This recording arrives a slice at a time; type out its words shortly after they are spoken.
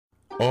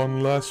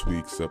On last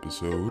week's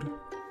episode,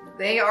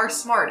 they are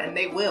smart and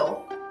they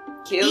will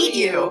kill eat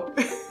you.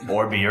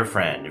 Or be your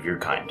friend if you're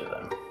kind to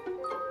them.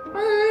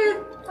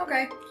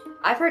 Okay.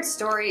 I've heard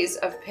stories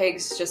of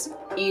pigs just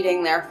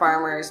eating their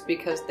farmers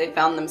because they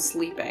found them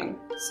sleeping.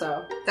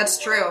 So That's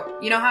true.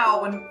 You know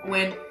how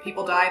when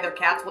people die, their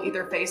cats will eat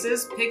their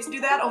faces? Pigs do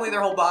that, only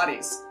their whole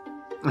bodies.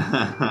 But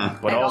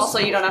and also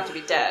you don't have to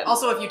be dead.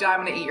 Also, if you die,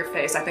 I'm going to eat your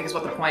face, I think is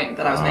what the point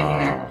that I was making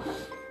there.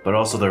 But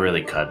also they're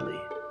really cuddly.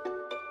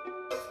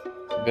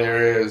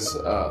 There is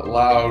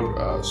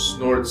loud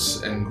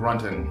snorts and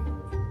grunting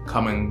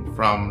coming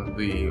from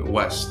the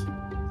west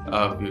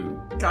of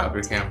your camp.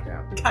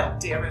 God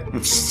damn it.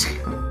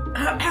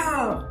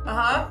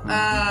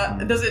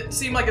 Does it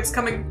seem like it's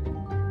coming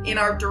in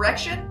our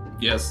direction?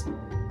 Yes.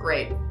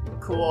 Great.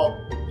 Cool.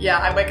 Yeah,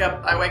 I wake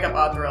up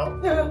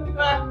Audril.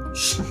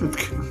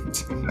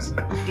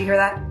 Do you hear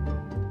that?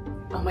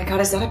 Oh my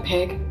god, is that a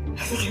pig? I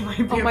think it might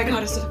be Oh my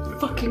god, is it a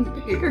fucking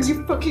pig? Are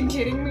you fucking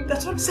kidding me?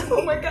 That's what I'm saying.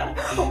 Oh my god.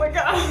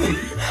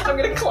 I'm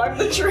gonna climb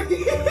the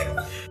tree.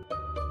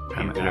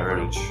 I'm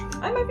average.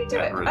 I might be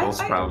doing it. Riddles,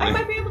 probably. I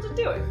might be able to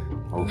do it.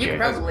 Okay. You can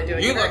probably do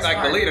it. You You're look very like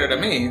the smart. leader to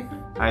me.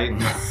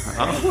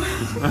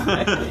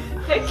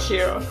 Thank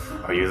you.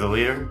 Are you the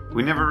leader?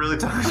 We never really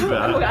talked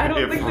about I don't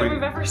if think that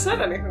we've ever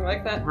said anything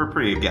like that. We're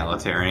pretty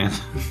egalitarian.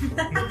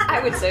 I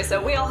would say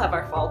so. We all have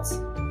our faults.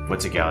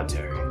 What's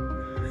egalitarian?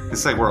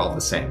 It's like we're all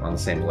the same, on the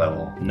same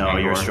level. No,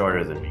 Angor. you're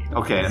shorter than me.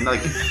 Okay, and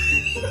like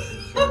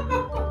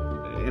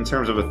in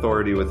terms of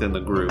authority within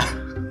the group,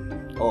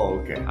 Oh,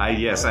 okay. I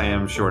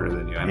am shorter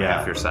than you. I'm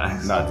half your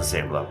size. Not the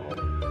same level.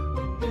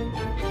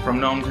 From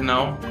gnome to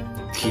gnome,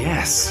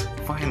 Yes,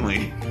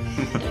 finally.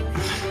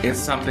 it's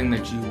something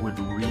that you would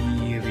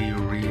really,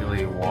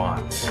 really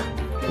want.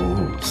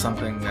 Ooh.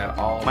 Something that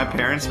all My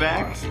parents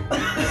back?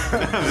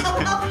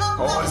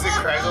 Oh, was it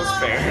Craggle's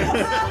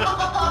parents?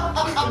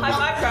 High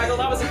five, Craggle.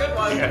 That was a good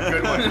one. Yeah,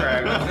 good one,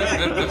 Craggle.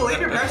 Can you believe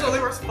your parents only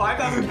worth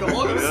 5,000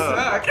 gold? You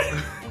suck.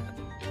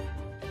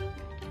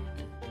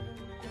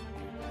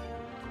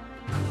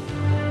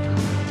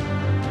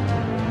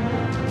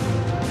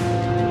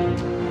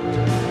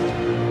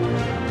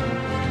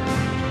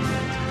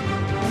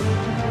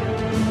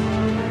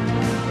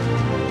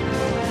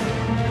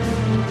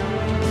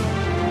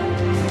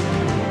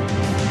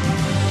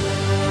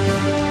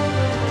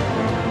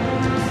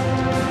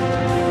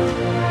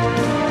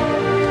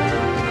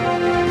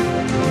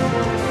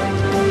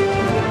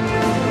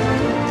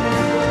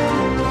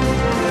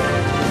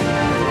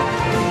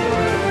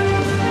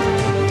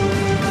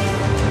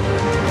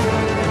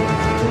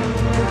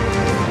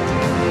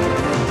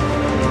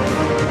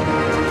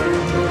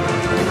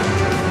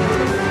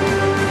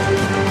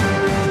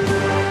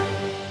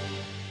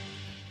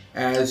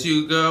 As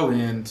you go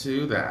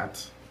into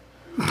that.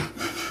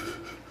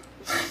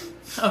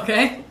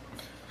 Okay.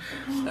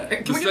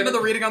 Can we get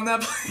another reading on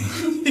that,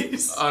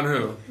 please? On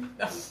who?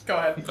 Go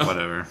ahead.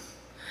 Whatever.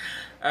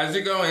 As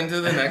you go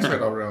into the next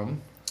riddle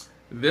room,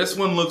 this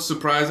one looks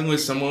surprisingly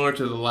similar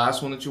to the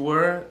last one that you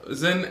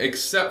was in,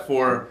 except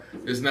for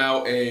is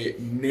now a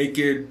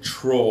naked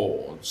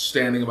troll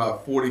standing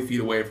about 40 feet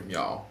away from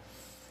y'all.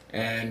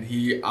 And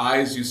he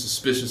eyes you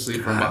suspiciously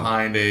from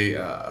behind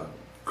a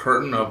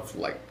curtain of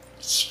like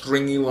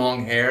stringy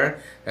long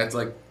hair that's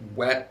like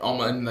wet,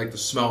 almost and like the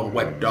smell of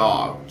wet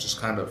dog just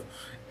kind of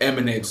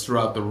emanates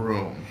throughout the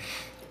room.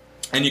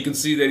 And you can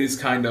see that he's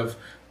kind of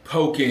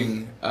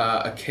poking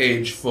a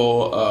cage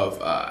full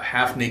of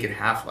half-naked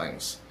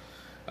halflings,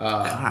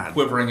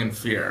 quivering in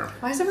fear.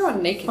 Why is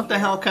everyone naked? What the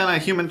hell kind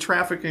of human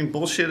trafficking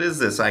bullshit is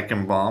this,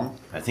 Eichenbaum?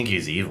 I think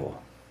he's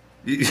evil.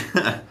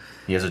 Yeah.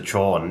 He has a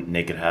troll and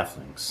naked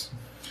halflings.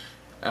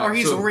 Or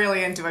he's So-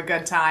 really into a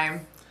good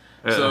time.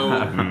 So,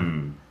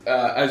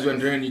 as you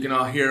enter in, you can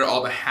all hear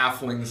all the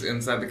halflings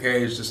inside the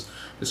cage just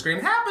scream,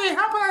 "Happy,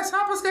 help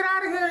us get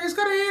out of here! He's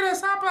gonna eat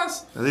us! Help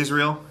us!" Are these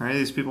real? Are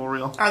these people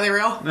real? Are they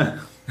real?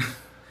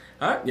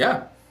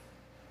 Yeah.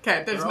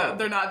 Okay,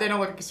 they're not. They don't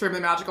look extremely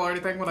magical or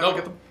anything when I look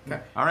at them. Okay.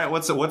 All right,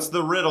 what's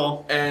the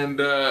riddle? And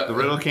the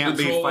riddle can't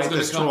be troll is fight gonna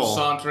this come troll.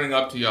 sauntering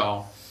up to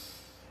y'all,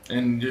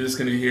 and you're just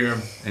gonna hear,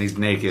 And he's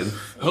naked.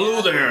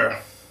 "Hello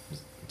there.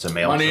 It's a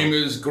male My troll. name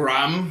is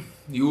Graham.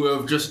 You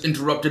have just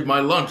interrupted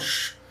my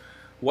lunch.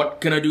 What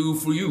can I do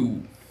for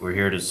you?" We're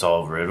here to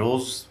solve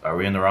riddles. Are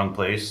we in the wrong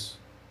place?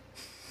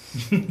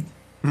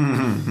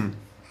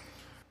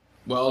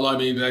 Well, I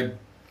mean,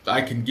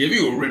 I can give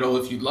you a riddle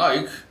if you'd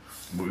like.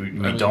 We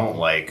don't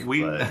like.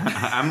 But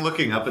I'm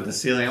looking up at the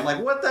ceiling. I'm like,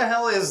 what the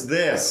hell is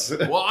this?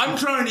 Well, I'm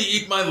trying to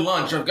eat my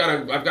lunch. I've got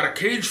a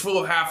cage full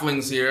of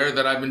halflings here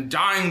that I've been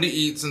dying to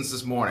eat since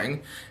this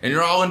morning, and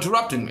you're all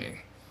interrupting me.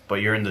 But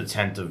you're in the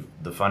tent of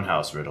the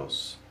funhouse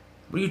riddles.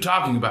 What are you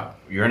talking about?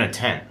 You're in a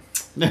tent.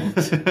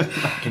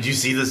 Can you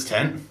see this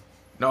tent?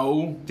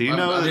 No. Do you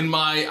know I'm that-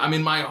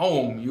 in my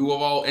home. You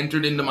have all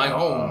entered into my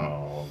home.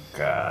 Oh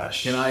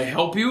gosh. Can I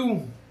help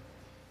you?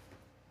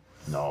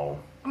 No.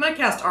 I'm gonna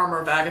cast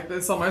armor bag at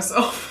this on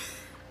myself.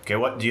 Okay,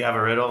 what do you have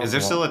a riddle? Is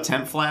there still a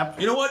tent flap?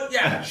 You know what?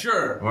 Yeah,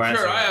 sure. We're Sure,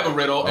 answering I have a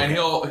riddle, and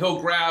Okay. he'll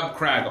grab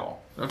Craggle.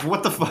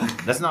 What the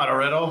fuck? That's not a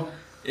riddle.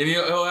 And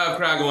he'll have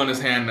Craggle in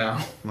his hand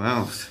now.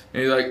 Well,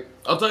 And he's like,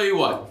 I'll tell you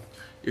what.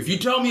 If you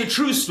tell me a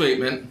true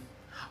statement,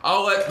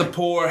 I'll let the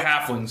poor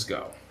halflings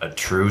go. A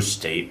true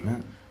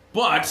statement?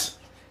 But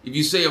if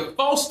you say a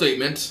false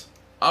statement,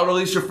 I'll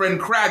release your friend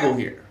Craggle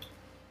here.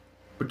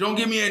 But don't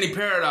give me any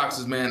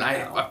paradoxes, man.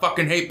 I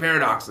fucking hate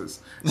paradoxes.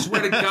 I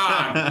swear to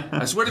God.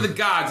 I swear to the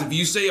gods, if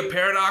you say a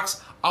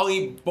paradox, I'll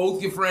eat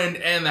both your friend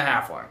and the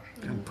halfling.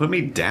 put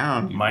me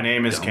down. My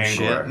name is dumb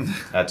Kangor. shit.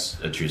 That's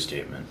a true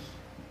statement.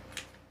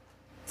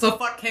 So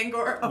fuck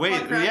Kangor. Wait,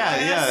 fuck Craggle,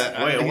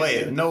 yeah.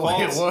 Wait, no, wait,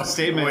 False what?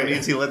 statement Wait.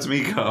 means he lets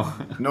me go.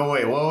 No,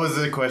 wait, what was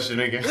the question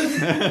again?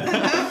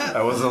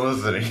 I wasn't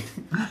listening.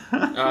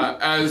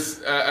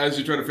 As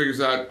you try to figure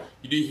this out,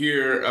 you do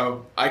hear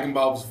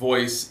Eichenbald's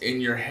voice in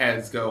your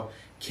heads go,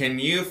 "Can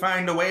you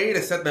find a way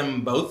to set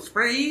them both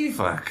free?"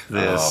 Fuck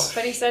this.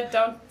 But he said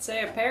don't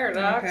say a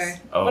paradox. Okay.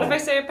 Oh. What if I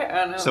say a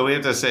paradox? Oh, no. So we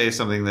have to say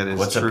something that is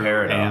What's a true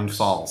paradox? and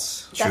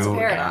false. That's True a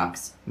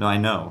paradox. No, I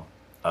know.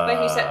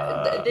 But he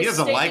said... He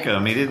doesn't like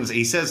him. He didn't.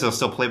 He says he'll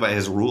still play by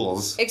his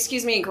rules.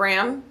 Excuse me,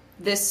 Graham.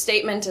 This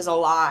statement is a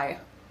lie.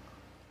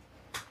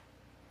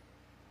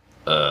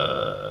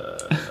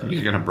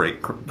 You're gonna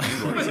break.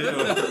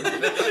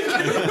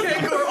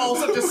 Kangor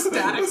also just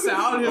statics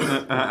out.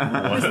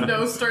 His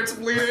nose starts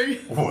bleeding.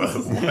 What?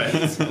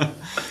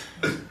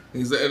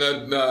 And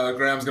then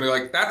Graham's gonna be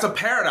like, "That's a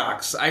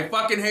paradox. I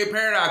fucking hate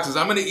paradoxes.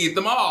 I'm gonna eat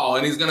them all."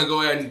 And he's gonna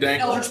go ahead and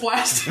dangle. Eldritch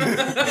Blast.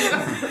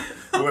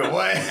 Wait,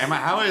 what?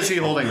 How is he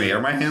holding me? Are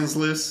my hands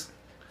loose?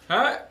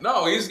 Huh?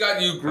 No, he's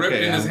got you gripped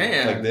in his I'm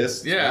hand. like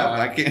this. Yeah. Nope,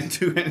 I can't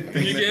do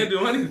anything. You can't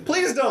do anything.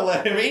 Please don't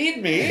let him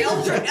eat me.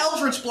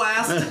 Eldritch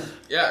Blast.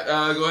 Yeah,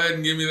 go ahead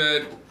and give me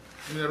that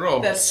roll.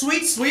 That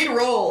sweet, sweet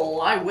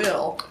roll. I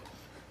will.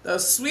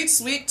 Those sweet,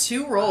 sweet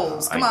 2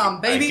 rolls. Come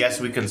on, baby. I guess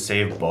we can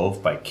save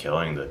both by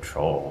killing the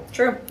troll.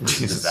 True.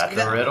 Is that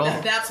the riddle?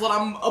 That's what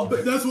I'm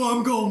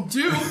going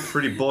to do.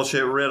 Pretty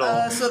bullshit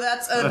riddle. So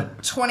that's a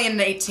 20 and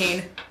an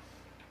 18.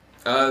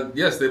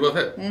 Yes, they both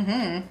hit.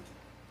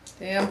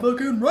 Damn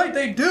fucking right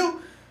they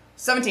do.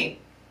 17.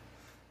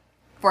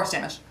 Force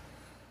damage.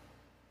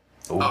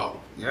 Oh,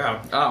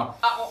 yeah.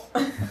 Oh.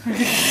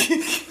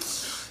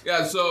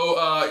 Yeah,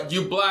 so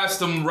you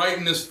blast him right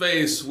in his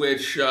face,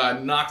 which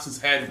knocks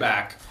his head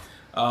back.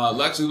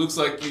 Actually looks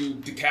like you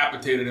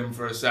decapitated him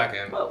for a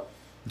second. Whoa.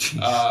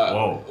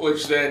 Whoa.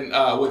 Which then,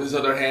 with his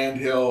other hand,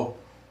 he'll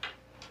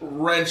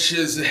wrench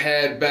his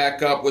head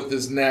back up with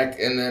his neck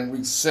and then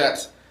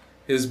reset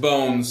his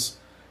bones.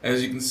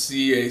 As you can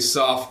see, a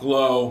soft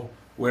glow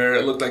where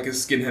it looked like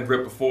his skin had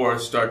ripped before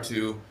start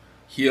to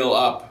heal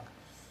up.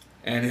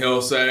 And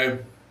he'll say,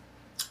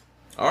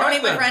 "All Don't right,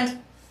 eat my then." friend.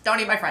 Don't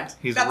eat my friend.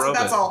 He's a robot.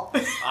 That's all.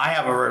 I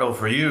have a riddle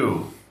for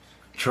you,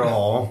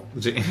 troll.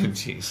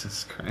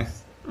 Jesus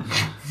Christ.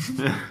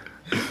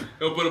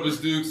 He'll put up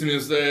his dukes and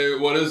he'll say,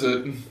 "What is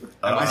it?"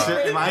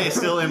 Am I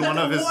still in one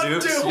of his One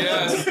dukes? duke.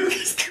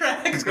 Yes.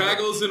 Crack.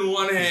 Craggle's in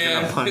one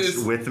hand. Punch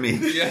his- with me.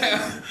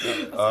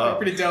 Yeah.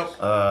 Pretty dope.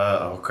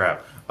 Oh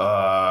crap.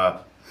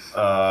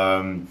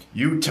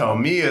 You tell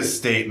me a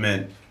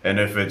statement, and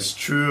if it's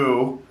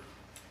true,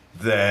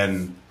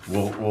 then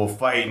we'll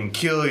fight and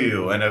kill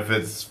you, and if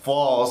it's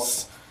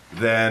false,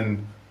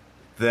 then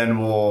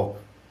we'll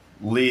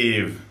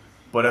leave.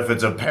 But if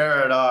it's a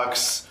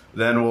paradox,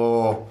 then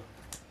we'll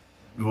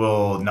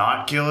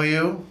not kill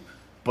you,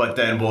 but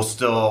then we'll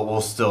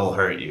still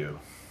hurt you.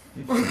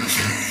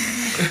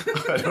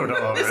 I don't know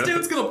how This riddles,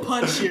 dude's gonna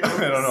punch you. I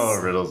don't know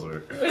how riddles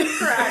work.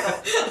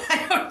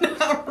 I don't know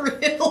how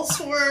riddles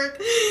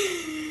work.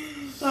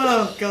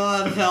 Oh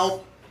God,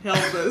 help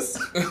us.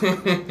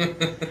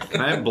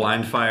 Can I have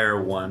blind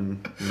fire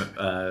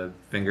 1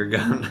 finger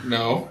gun?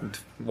 No.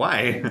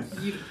 Why?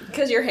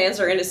 Because your hands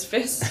are in his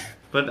fist.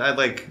 But I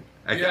like.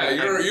 Yeah,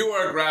 you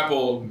are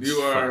grappled. You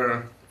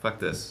are. Fuck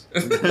this.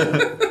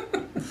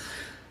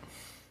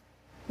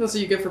 That's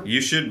what you get for.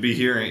 You should be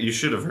hearing. You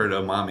should have heard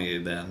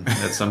Omami then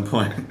at some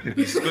point. If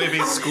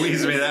he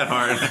squeezed me that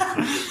hard.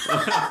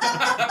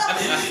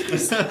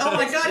 Oh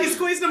my God, he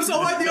squeezed him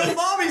so hard the old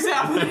mommy's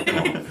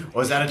happening.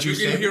 Was that a true You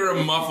can statement? hear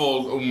a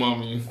muffled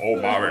umami. Oh,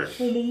 Mommy.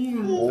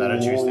 Is that a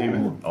true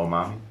statement? Oh,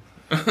 mommy.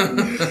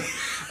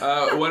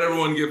 What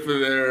everyone get for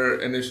their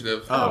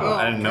initiative? Oh,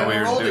 I didn't know we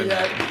were rolled doing it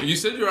that. yet. You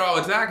said you were all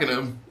attacking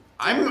him.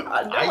 I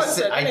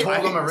I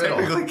told him a riddle.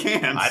 technically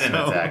can. I didn't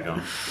so- attack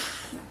him.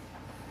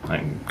 I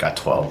got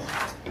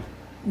 12.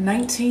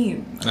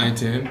 19.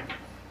 19.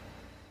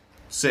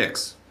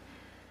 6.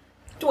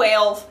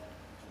 12.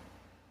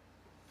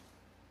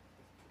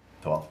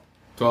 12.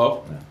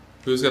 12. Yeah.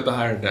 Who's got the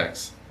higher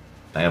dex?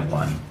 I have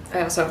 1.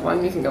 I also have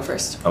 1. You can go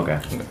first. Okay.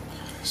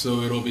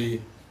 So it'll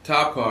be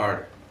top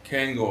card,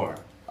 Kangor,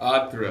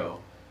 Odd Thrill,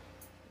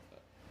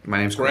 My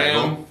name's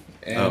Graham,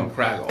 Craggle. and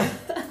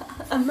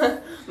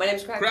Craggle. My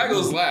name's Craig.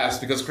 Craggle's last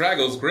because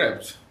Craggle's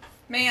gripped.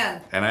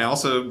 Man, And I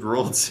also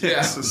rolled 6.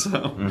 Yeah.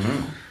 So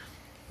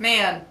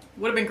man,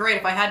 would have been great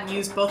if I hadn't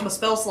used both my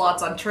spell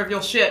slots on trivial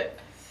shit.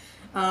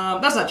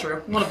 That's not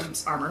true. One of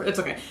them's armor. It's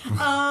okay.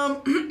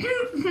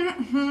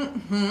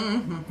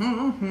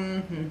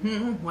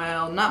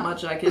 Well, not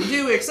much I can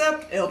do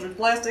except Eldritch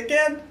Blast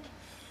again.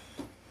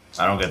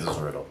 I don't get this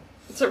riddle.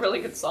 It's a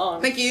really good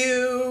song. Thank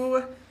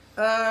you.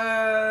 One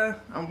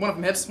of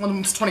them hits. One of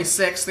them's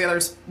 26. The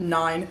other's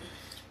 9.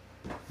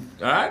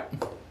 All right.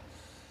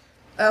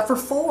 For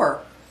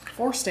 4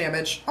 force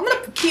damage. I'm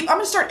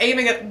gonna start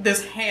aiming at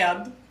this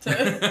hand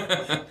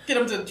to get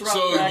him to drop.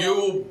 So back.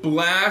 you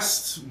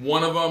blast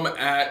one of them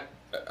at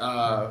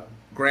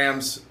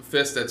Graham's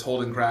fist that's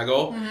holding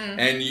Craggle,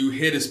 and you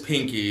hit his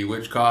pinky,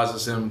 which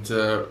causes him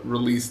to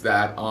release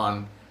that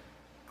on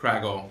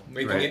Craggle,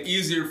 making Right. it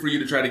easier for you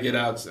to try to get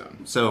out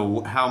soon.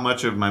 So how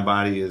much of my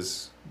body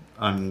is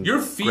un? Your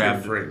feet are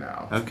grabbed? free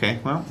now. Okay,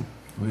 well,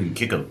 We can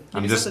kick him.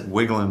 I'm just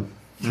wiggling.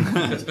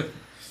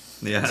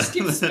 Yeah. Just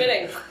keep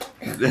spitting. Fuck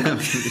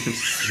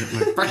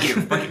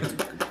you.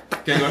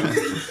 Okay, go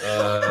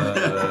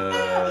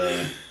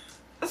ahead.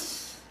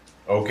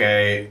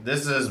 Okay,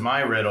 this is my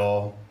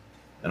riddle,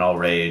 and I'll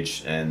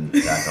rage and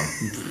attack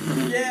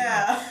him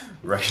Yeah.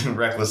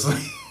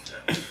 recklessly.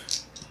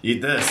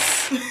 Eat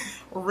this.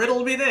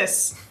 Riddle me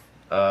this.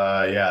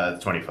 Yeah,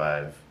 that's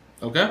 25.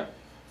 Okay.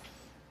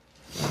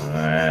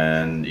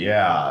 And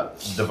yeah,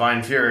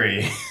 Divine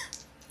Fury.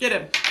 Get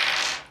him.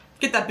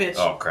 Get that bitch.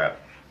 Oh crap.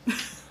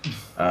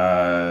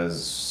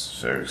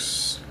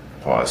 6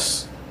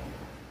 plus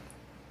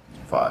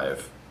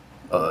 5.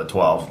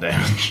 12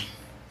 damage.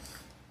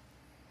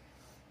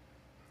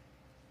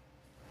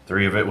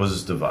 3 of it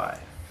was divine.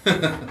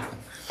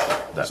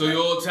 So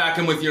you'll attack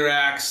him with your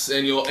axe,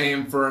 and you'll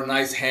aim for a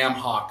nice ham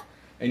hock,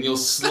 and you'll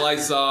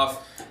slice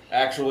off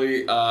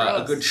actually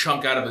a good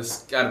chunk out of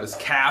his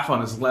calf on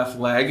his left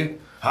leg,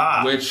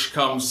 Ha! which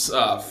comes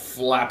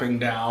flapping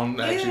down.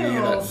 Actually, you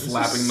hear that Ew.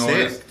 flapping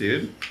noise. Sick,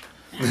 dude.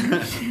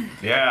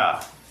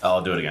 Yeah,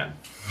 I'll do it again.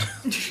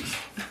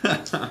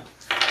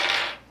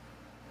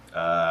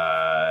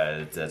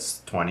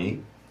 That's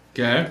 20.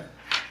 Okay.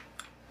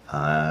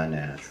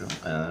 Natural.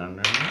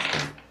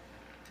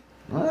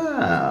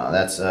 Wow,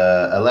 that's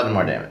 11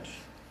 more damage.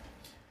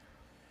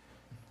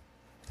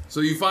 So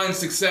you find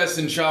success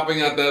in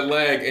chopping out that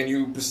leg, and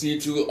you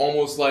proceed to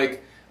almost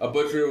like a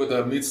butcher with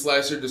a meat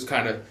slicer, just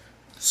kind of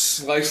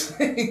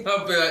slicing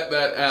up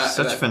that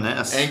Such that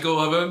finesse. ankle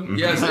of him.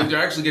 Yes, and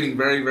you're actually getting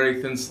very,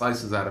 very thin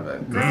slices out of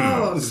it.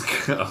 Gross.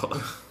 Let's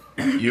go.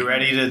 You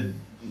ready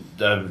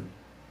to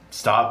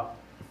stop?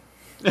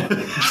 He's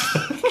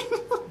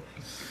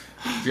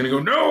gonna go,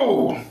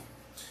 no!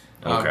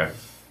 Okay.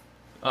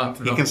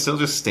 He can still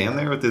just stand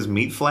there with his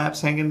meat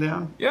flaps hanging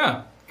down?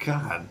 Yeah.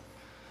 God.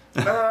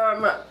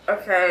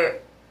 Okay.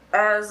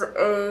 As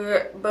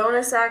a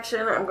bonus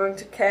action, I'm going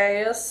to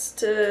cast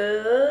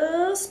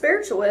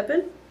Spiritual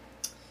Weapon.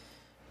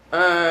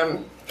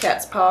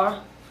 Cat's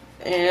Paw.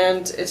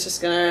 And it's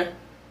just gonna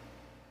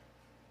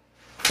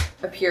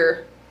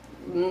appear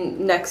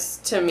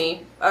next to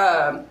me.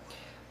 But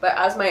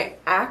as my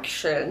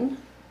action,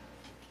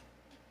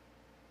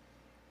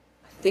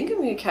 I think I'm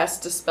gonna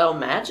cast Dispel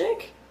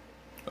Magic.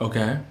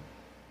 Okay.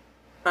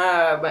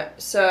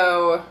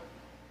 So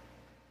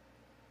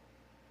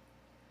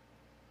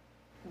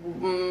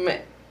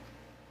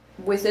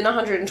within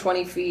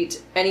 120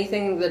 feet,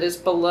 anything that is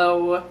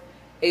below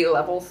a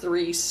level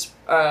 3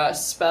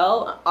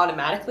 spell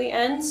automatically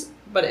ends,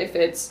 but if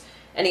it's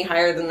any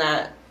higher than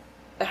that,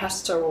 it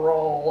has to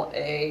roll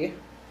a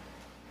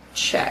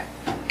check.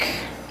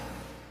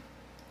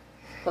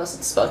 Plus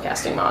it's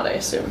spellcasting mod, I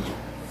assume.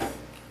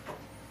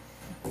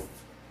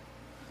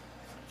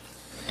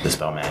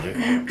 Dispel magic.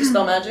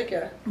 Dispel magic,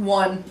 yeah.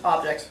 One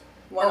object.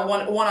 One Or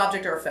one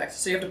object or effect.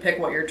 So you have to pick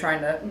what you're trying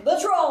to... The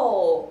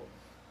troll!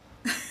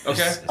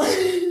 Okay.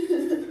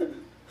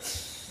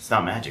 It's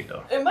not magic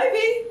though. It might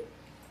be.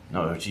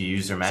 No, she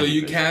used her So magic.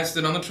 you vision. cast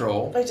it on the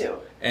troll, I do.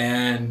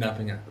 and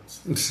nothing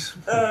happens.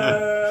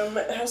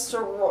 It has to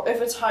roll.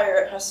 If it's higher,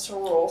 it has to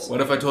roll.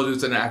 What if I told you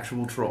it's an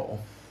actual troll?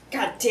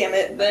 God damn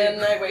it!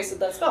 Then I wasted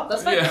that spell.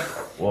 That's fine. Yeah.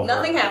 Well,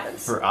 Nothing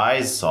happens. Her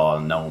eyes saw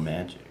no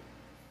magic,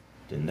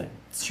 didn't they?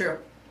 It's true.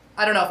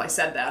 I don't know if I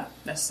said that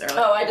necessarily.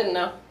 Oh, I didn't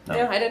know. No.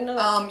 Yeah, I didn't know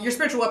that. Your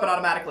spiritual weapon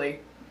automatically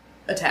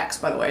attacks,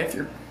 by the way, if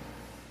you're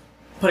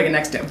putting it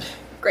next to him.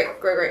 Great.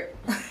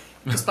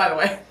 Just by the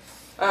way.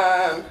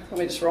 Let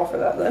me just roll for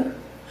that then.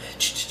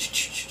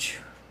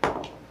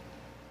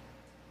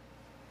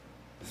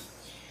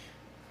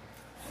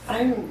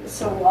 I'm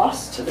so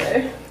lost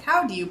today.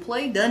 How do you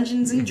play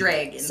Dungeons and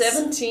Dragons?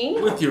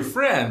 17? With your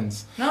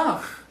friends.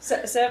 No.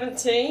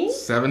 17?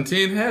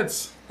 17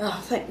 hits.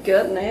 Oh, thank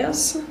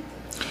goodness.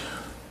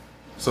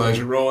 So as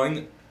you're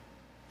rolling,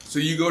 so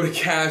you go to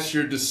cast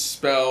your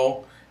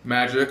Dispel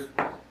magic,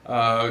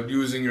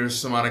 using your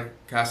Somatic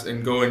cast,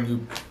 and go and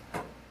you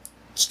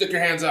stick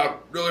your hands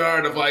out really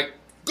hard of like,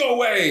 go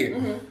away!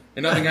 Mm-hmm.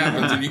 And nothing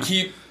happens, and you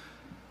keep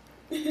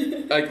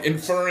like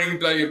inferring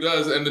that it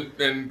does,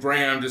 and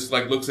Graham just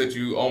like looks at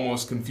you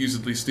almost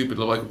confusedly stupid,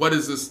 like, what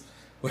is this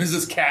What is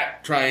this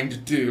cat trying to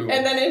do?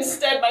 And then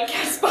instead, my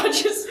cat spot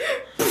just.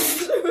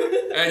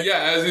 And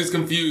yeah, as he's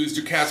confused,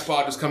 your cat's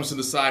paw just comes to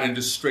the side and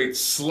just straight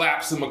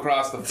slaps him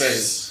across the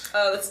face.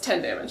 Oh, that's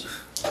 10 damage.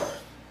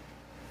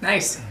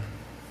 Nice.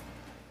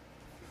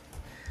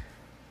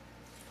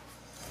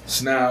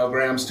 It's now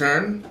Graham's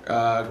turn.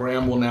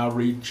 Graham will now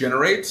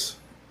regenerate.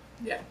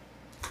 Yeah.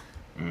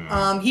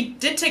 He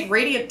did take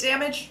radiant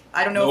damage.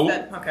 I don't know if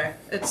Nope. that. Okay,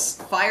 it's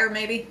fire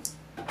maybe.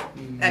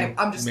 Anyway,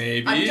 I'm just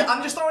Maybe.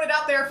 I'm just throwing it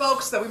out there,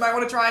 folks, that we might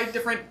want to try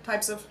different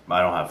types of.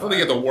 I don't have I don't think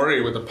you fire. have to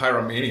worry with the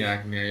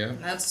pyromaniac near you.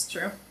 That's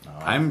true.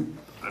 I'm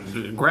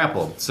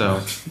grappled,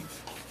 so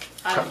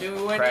I don't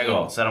do any.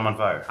 Craggle, set him on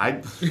fire.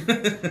 I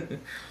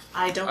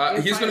I don't.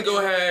 Do He's going to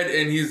fire go ahead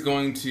and he's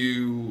going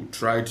to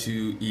try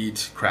to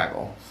eat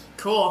Craggle.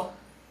 Cool.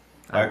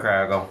 Bye,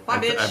 Craggle. Bye,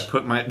 bitch. I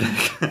put my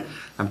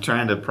I'm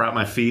trying to prop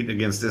my feet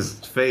against his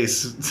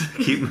face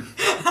to keep him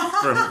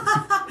from.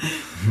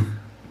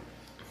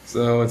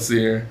 So let's see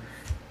here.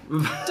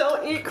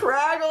 Don't eat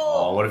Craggle!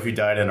 Oh, what if he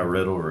died in a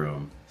riddle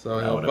room? So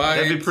That he'll would've- bite.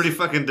 That'd be pretty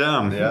fucking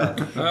dumb.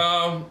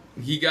 Yeah.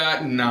 He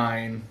got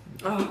 9,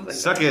 Oh,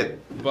 Suck it.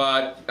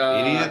 but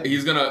Idiot.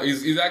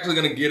 he's actually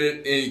gonna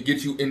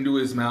get you into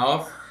his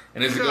mouth,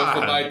 and as he goes to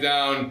God. bite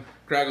down,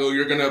 Craggle,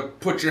 you're gonna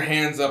put your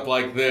hands up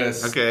like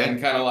this, Okay.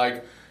 and kind of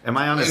like. Am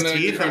I on his and then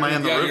teeth? you're Am I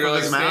on the roof you're of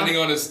like his mouth? standing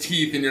on his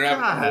teeth, and you're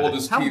having to hold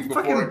his how teeth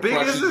before fucking it big is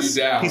crushes this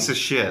you down. piece of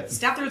shit?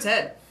 Stab through his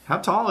head. How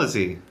tall is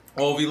he?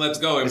 Oh, if he lets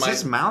go, it Is might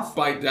his mouth?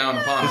 bite down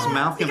upon His him.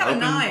 mouth He can got a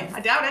open. 9. I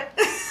doubt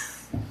it.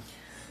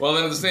 Well,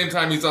 then at the same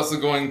time, he's also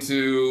going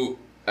to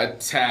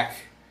attack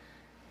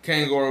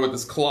Kangor with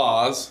his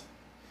claws.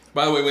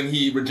 By the way, when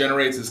he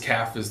regenerates, his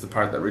calf is the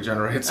part that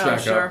regenerates Oh, back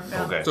sure. up.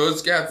 Yeah. Okay. So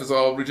his calf is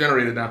all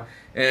regenerated now.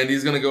 And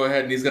he's going to go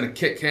ahead and he's going to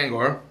kick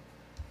Kangor.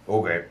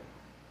 Okay.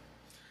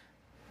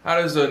 How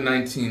does a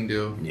 19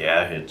 do?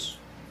 Yeah, it's.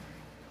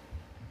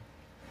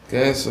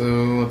 Okay, so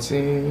let's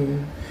see.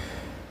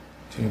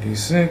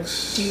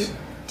 2d6. Do you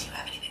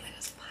have anything that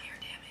does fire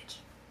damage?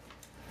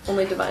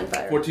 Only Divine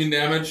Fire. 14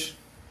 damage.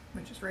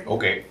 Which is radiant.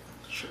 Okay.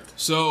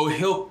 So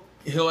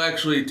he'll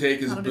actually take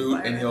his How to do boot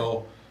fire and damage.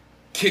 he'll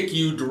kick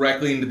you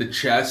directly into the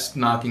chest,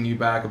 knocking you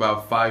back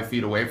about 5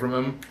 feet away from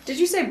him. Did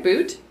you say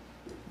boot?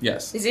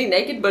 Yes. Is he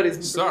naked but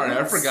his Sorry,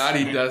 I boots? forgot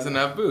he doesn't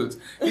have boots.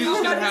 He's just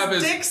Oh, gonna have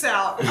his his dick's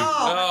out. Oh,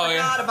 Oh, I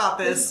yeah. forgot about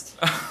this.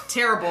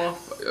 Terrible.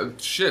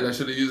 shit. I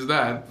should have used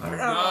that.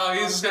 No,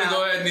 he's just gonna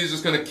go ahead and he's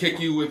just gonna kick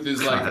you with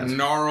his like God.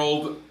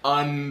 gnarled,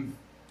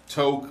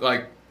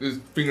 like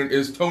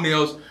his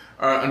toenails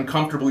are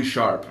uncomfortably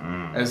sharp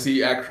as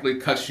he actually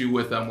cuts you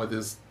with them with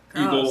his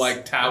Gross.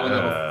 eagle-like talon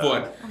of a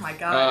foot, Oh my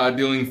god.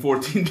 dealing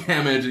 14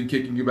 damage and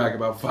kicking you back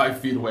about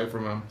 5 feet away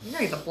from him. You're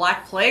gonna get the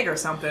Black Plague or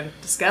something.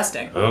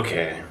 Disgusting.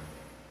 Okay.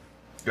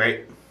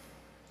 Great.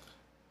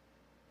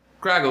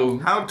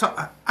 Craggle, How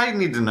tall? I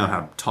need to know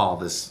how tall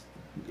this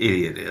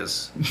idiot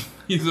is.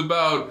 he's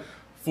about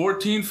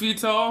 14 feet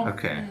tall.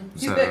 Okay,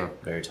 He's so big.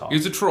 Very tall.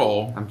 He's a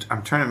troll.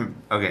 I'm trying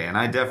to. Okay, and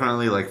I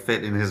definitely like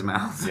fit in his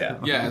mouth. Yeah.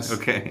 Yes.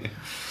 Okay.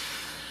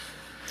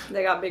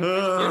 They got big.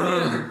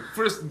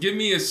 First, give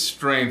me a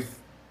strength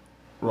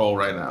roll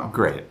right now.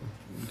 Great.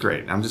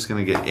 Great. I'm just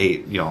gonna get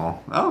 8,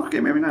 y'all. Oh, okay,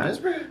 maybe not. That's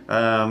pretty.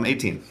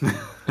 18.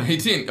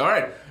 18. All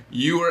right.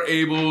 You are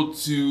able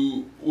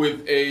to,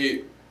 with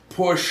a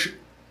push,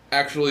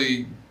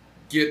 actually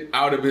get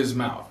out of his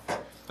mouth.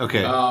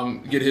 Okay.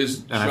 Get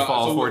his and I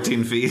fall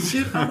 14 feet.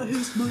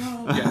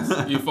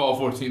 Yes, you fall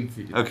 14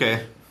 feet.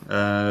 Okay.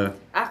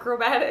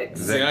 Acrobatics.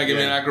 Is that- Yeah, give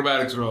me an yeah.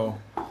 acrobatics roll.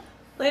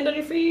 Land on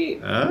your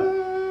feet.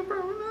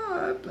 Probably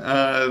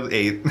not.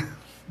 8.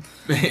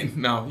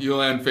 No, you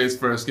land face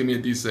first. Give me a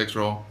d6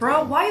 roll.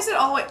 Bro, why is it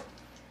always...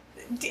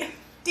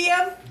 DM, you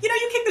know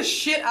you kick the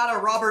shit out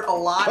of Robert a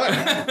lot.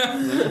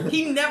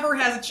 He never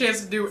has a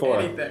chance to do 4.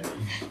 anything.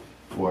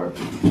 4.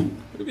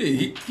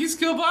 He's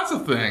killed lots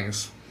of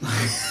things.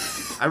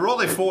 I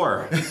rolled a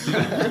 4.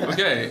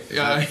 Okay.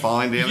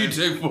 Falling damage?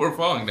 You take 4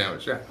 falling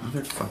damage, yeah.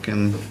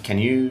 Fucking. Can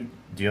you.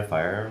 Do you have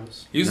fire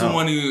arrows? He's No. the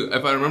one who,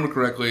 if I remember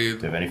correctly, Do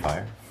you have any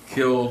fire?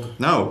 killed...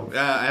 No,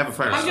 I have a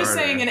fire I'm just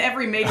starter. saying in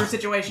every major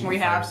situation we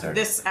have, Sorry.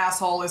 this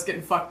asshole is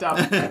getting fucked up.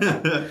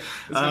 This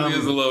one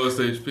is the lowest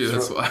HP,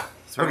 that's why.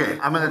 Okay,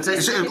 I'm gonna take.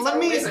 Let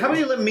me. How about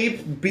you let me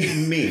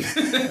beat me?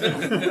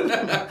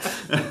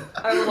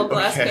 Our little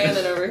glass Okay.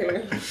 cannon over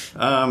here.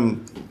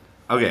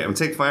 Okay, I'm gonna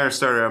take fire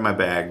starter out of my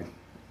bag.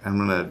 I'm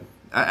gonna.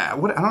 I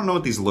don't know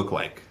what these look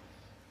like.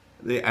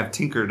 I've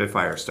tinkered a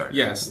fire starter.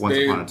 Yes. Once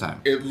upon a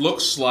time. It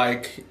looks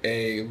like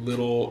a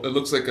little. It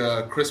looks like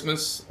a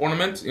Christmas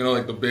ornament. You know,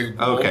 like the big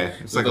bowl Okay,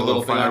 it's with like the a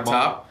little little thing on fireball.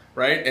 top,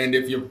 right? And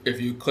if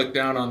you click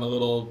down on the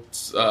little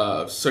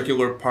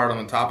circular part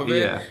on the top of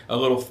it, Yeah. a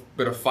little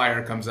bit of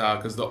fire comes out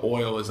because the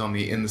oil is on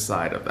the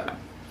inside of that.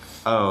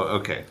 Oh,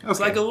 okay. It's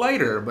like a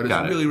lighter, but it's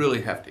Got it. really,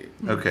 really hefty.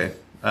 Okay.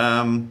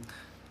 Can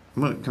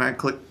I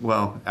click?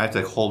 Well, I have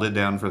to hold it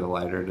down for the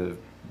lighter to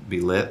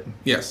be lit.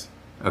 Yes,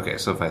 Okay,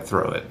 so if I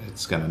throw it,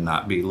 it's gonna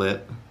not be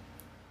lit.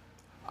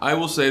 I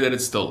will say that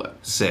it's still lit.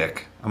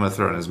 Sick. I'm gonna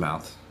throw it in his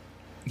mouth.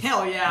 Hell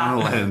I'm yeah.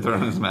 gonna let him throw it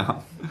in his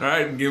mouth. All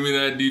right, give me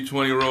that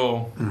D20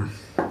 roll.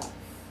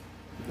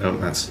 Oh,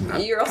 that's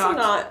not. You're also Cocked.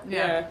 not.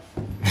 Yeah.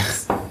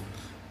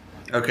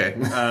 Okay.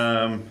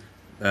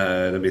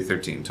 That'd be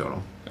 13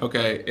 total.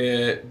 Okay,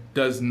 it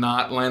does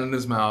not land in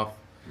his mouth.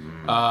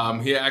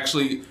 He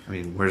actually, I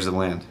mean, where's the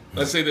land?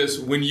 let's say this,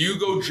 when you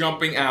go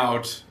jumping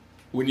out,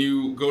 when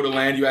you go to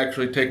land, you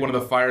actually take one of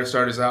the fire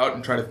starters out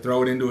and try to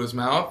throw it into his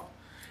mouth.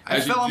 I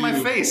As you fell on my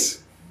do-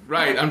 face.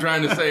 Right, I'm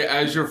trying to say,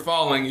 as you're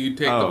falling, you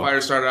take the Oh. fire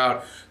starter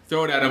out,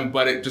 throw it at him,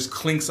 but it just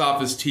clinks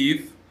off his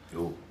teeth,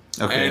 Ooh.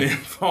 Okay. and it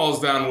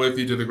falls down with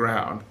you to the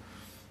ground.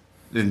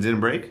 It didn't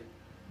break?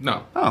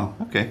 No. Oh,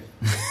 okay.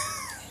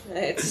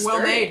 It's Well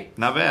sturdy. made.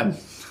 Not bad.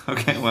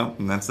 Okay, well,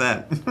 that's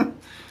that.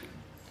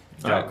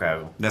 Drop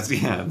Crabble. That's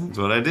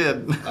what I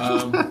did.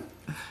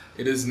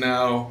 It is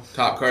now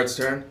top card's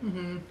turn.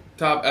 Mm-hmm.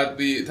 Top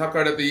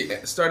card at the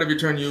start of your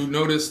turn. You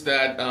notice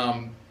that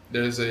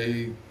there's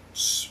a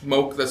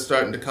smoke that's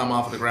starting to come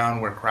off of the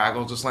ground where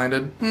Craggle just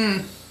landed.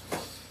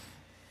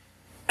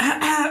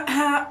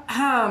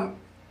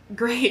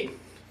 Great.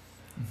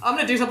 I'm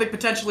gonna do something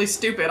potentially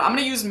stupid. I'm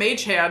gonna use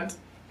Mage Hand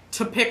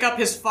to pick up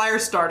his fire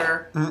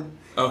starter,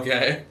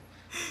 Okay.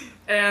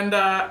 and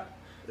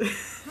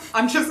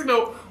I'm just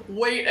gonna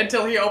wait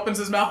until he opens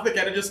his mouth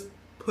again and just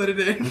put it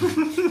in.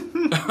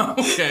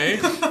 Okay.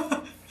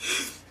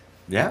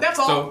 Yeah. That's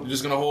all. So you're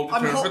just gonna hold your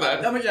turn for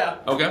that. Yeah.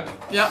 Okay.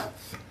 Yeah.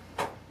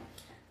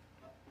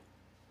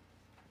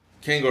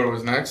 Kangor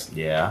was next.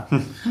 Yeah.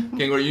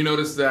 Kangor, you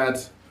notice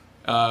that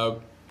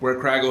where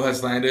Craggle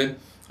has landed,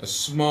 a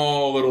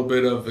small little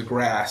bit of the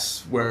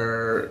grass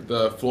where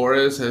the floor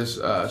is has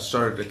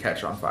started to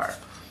catch on fire.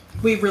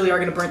 We really are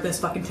gonna burn this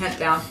fucking tent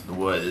down.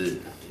 What?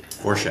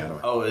 Foreshadowing.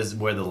 Oh, is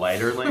where the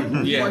lighter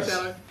landed? Yes.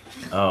 Foreshadowing.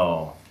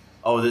 Oh.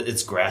 Oh,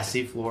 it's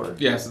grassy floor?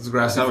 Yes, it's a I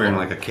grassy thought we were in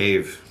floor. like a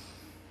cave.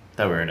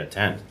 Thought we were in a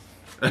tent.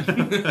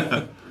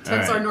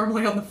 Tents are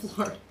normally on the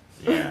floor.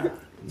 Yeah.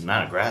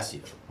 Not a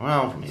grassy.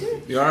 Well,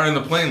 maybe. You are in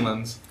the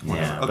planelands. Yeah.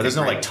 Okay, But there's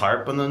no great. like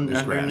tarp on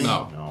the grass.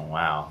 No. Oh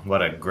wow.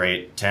 What a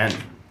great tent.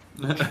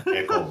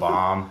 Pickle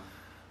bomb.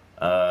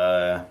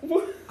 I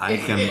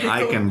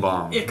can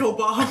bomb. Ickle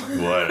bomb.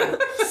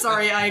 What?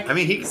 Sorry, Ike. I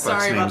mean, he can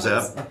fuck Sorry about names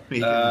this. up. He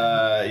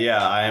can-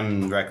 Yeah,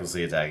 I'm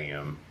recklessly attacking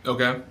him.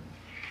 Okay.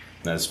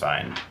 That's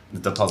fine.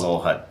 The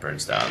puzzle hut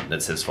burns down.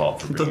 That's his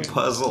fault for the bringing,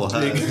 puzzle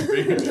hut.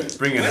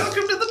 bringing a,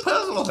 Welcome to the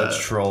puzzle a hut.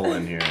 troll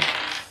in here.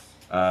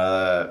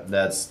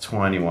 That's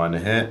 21 to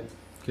hit.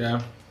 Okay.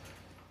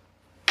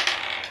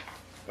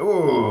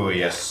 Oh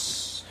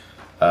yes.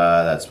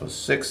 That's was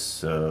 6.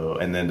 So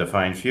and then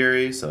Divine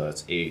Fury. So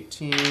that's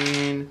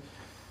 18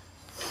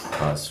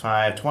 plus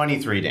 5,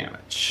 23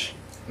 damage.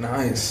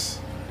 Nice.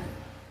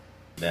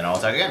 Then I'll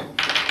attack again.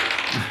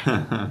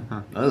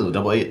 Oh,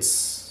 double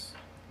 8s.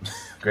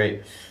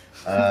 Great.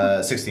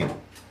 16.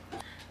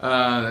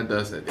 That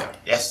does it, yeah.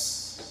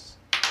 Yes.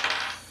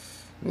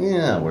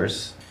 Yeah,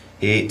 worse.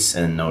 8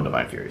 and no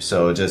Divine Fury.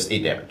 So just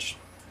 8 damage.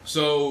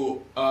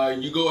 So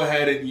you go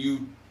ahead and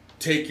you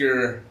take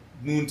your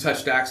Moon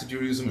Touched axe that you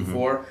were using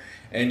before,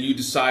 and you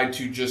decide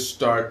to just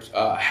start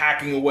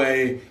hacking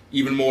away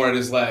even more at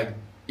his leg.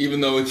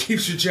 Even though it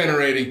keeps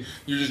regenerating,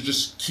 you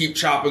just keep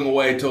chopping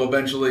away till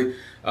eventually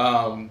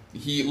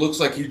he looks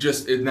like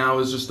it now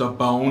is just a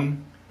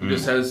bone. He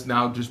just has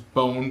now just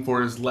bone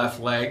for his left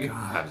leg.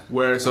 God.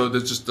 Where so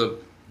there's just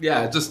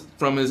just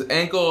from his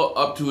ankle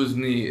up to his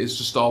knee, it's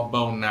just all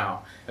bone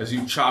now. As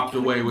you chopped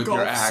away with your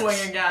Golf axe.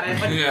 swinging at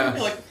it. Like, Yeah.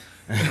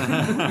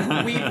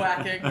 like weed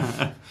whacking.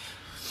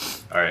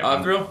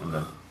 Alright. Thrill?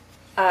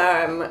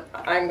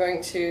 I'm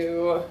going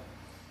to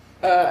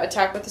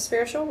attack with a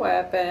spiritual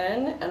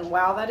weapon, and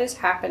while that is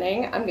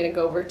happening, I'm going to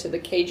go over to the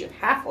cage of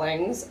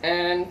halflings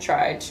and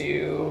try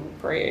to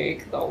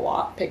break the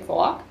lock, pick the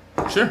lock.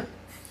 Sure.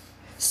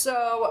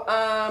 So,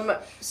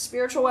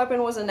 spiritual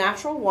weapon was a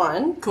natural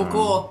 1. Cool,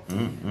 cool.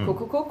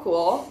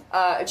 Cool.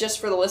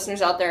 Just for the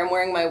listeners out there, I'm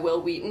wearing my Will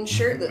Wheaton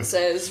shirt that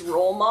says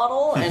role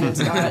model, and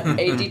it's got a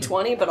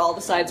D20, but all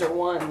the sides are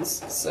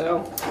 1s.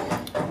 So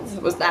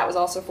that was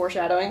also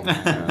foreshadowing.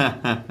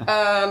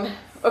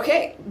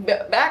 Okay,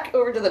 back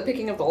over to the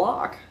picking of the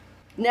lock.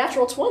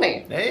 Natural 20.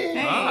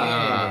 Hey.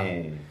 Ah.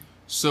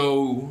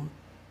 So,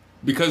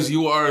 because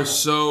you are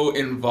so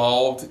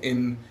involved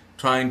in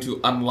trying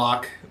to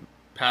unlock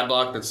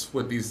padlock that's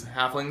with these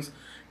halflings,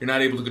 you're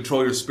not able to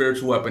control your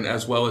spiritual weapon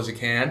as well as you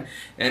can.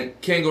 And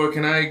Kangor,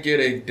 can I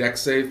get a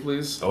dex save,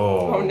 please?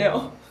 Oh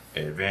no.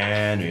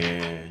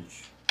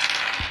 Advantage.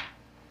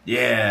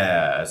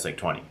 Yeah, it's like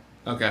 20.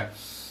 Okay.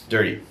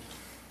 Dirty.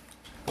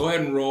 Go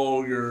ahead and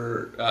roll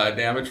your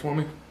damage for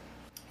me.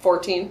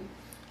 14.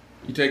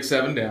 You take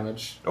 7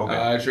 damage. Okay.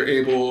 As you're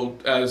able,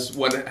 as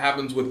what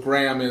happens with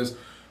Graham is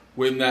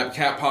when that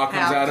cat paw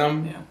comes at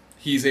him, Yeah.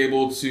 he's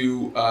able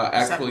to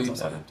actually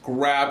Seven.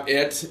 grab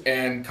it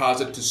and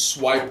cause it to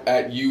swipe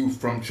at you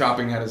from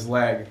chopping at his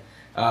leg.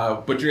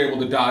 But you're able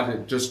to dodge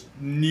it, just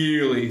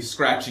nearly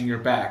scratching your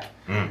back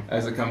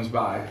as it comes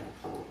by.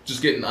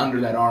 Just getting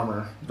under that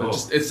armor. But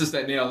Oh. it's just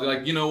that nail.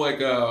 Like,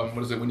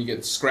 what is it when you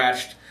get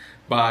scratched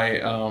by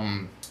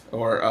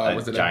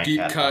was it a giant deep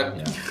cat cut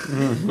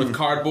bomb, with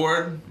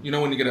cardboard? You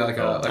know when you get a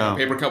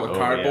paper cut with Oh,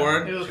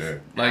 cardboard? yeah,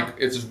 sure. Like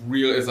it's just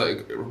real. It's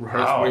like it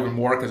hurts Ow. even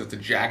more because it's a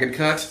jagged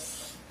cut.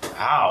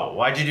 Ow!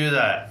 Why'd you do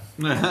that?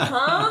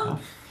 Huh?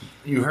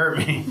 You hurt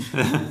me.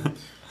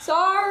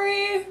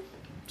 Sorry.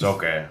 It's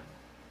okay.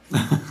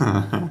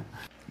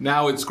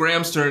 Now it's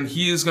Graham's turn.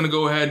 He is going to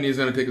go ahead and he's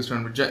going to take his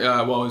turn. He's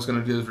going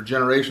to do his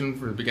regeneration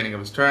for the beginning of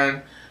his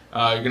turn.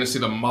 You're going to see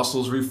the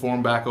muscles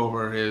reform back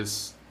over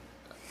his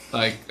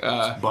Bone?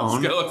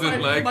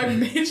 skeleton leg. My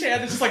mage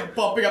hand is just like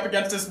bumping up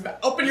against his mouth.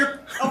 Open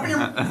your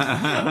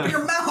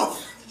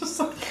mouth. Just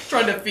like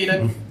trying to feed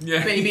it,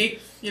 Yeah. baby.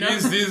 You know.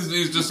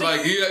 He's just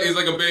like he's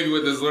like a baby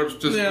with his lips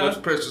lips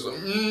pressed. Just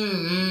like,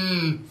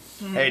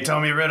 Hey, tell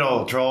me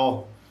riddle,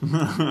 troll. He'll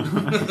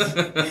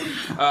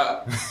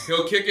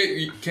kick at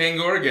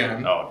Kangor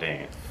again. Oh,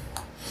 dang it.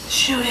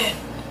 Shoot it.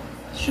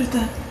 Shoot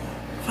the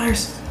fire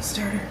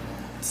starter.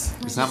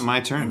 It's not my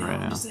turn right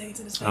now. Just saying it's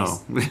in his face.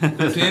 Oh.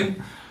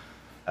 15.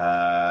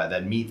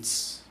 That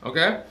meets.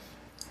 Okay.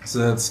 So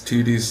that's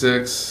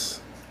 2d6.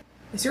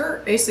 Is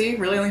your AC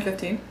really only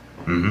 15?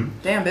 Mm-hmm.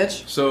 Damn,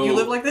 bitch. So- you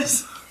live like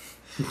this?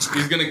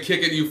 He's gonna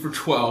kick at you for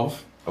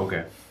 12.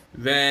 Okay.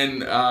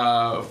 Then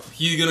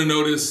he's gonna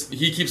notice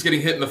he keeps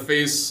getting hit in the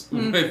face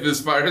with his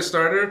fire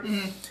starter,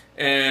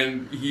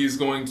 and he's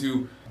going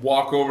to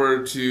walk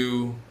over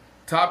to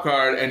top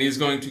card, and he's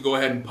going to go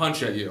ahead and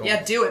punch at you.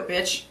 Yeah, do it,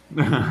 bitch.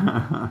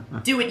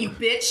 Do it, you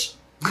bitch.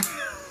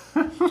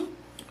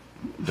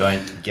 Do I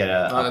get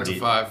a? Oh, that's a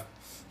 5.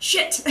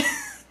 Shit.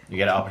 You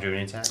get an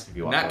opportunity attack if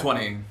you want. Nat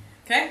 20.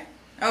 Okay.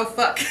 Oh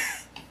fuck.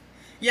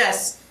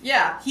 Yes.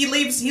 Yeah. He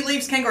leaves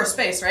Kangor's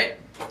space, right?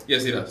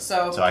 Yes, he does.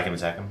 So. So I can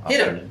attack him. Hit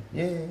him. Opportunity.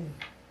 Yay.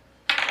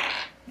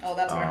 Oh,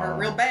 that's gonna hurt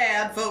real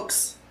bad,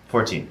 folks.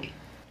 14.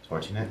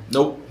 14 hit.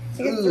 Nope.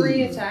 You get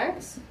 3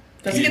 attacks.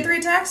 Does he get 3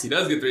 attacks? He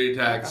does get 3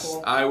 attacks.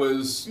 Cool. I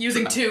was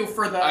Using 2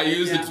 for the. I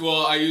used it.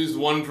 Well, I used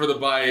 1 for the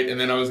bite, and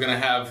then I was gonna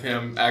have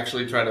him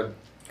actually try to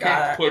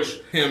Got it. push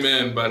him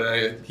in,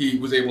 but he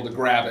was able to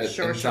grab it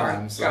in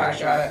time. So Got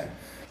it.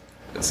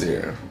 let's see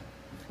here.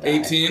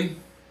 18.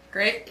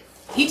 Great.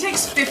 He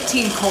takes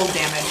 15 cold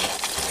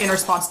damage in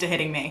response to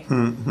hitting me.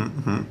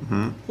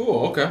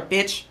 Cool. Okay.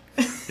 Bitch.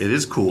 It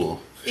is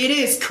cool. It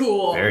is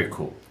cool. Very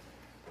cool.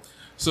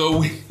 So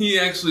when he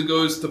actually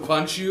goes to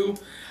punch you,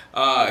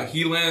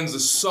 he lands a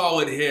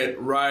solid hit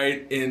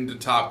right into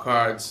top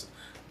card's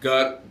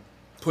gut,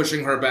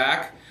 pushing her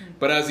back.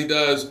 But as he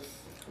does,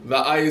 the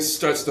ice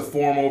starts to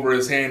form over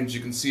his hand. You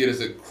can see it as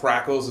it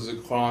crackles, as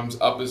it climbs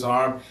up his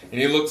arm. And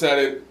he looks at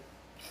it,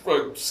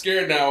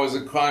 scared now, as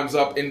it climbs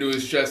up into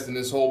his chest, and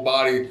his whole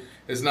body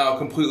is now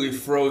completely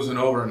frozen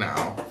over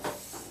now.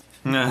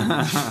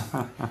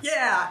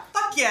 Yeah.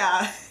 Fuck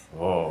yeah.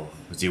 Whoa.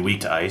 Was he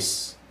weak to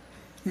ice?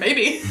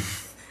 Maybe.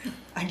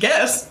 I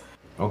guess.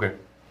 Okay.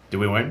 Did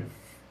we win?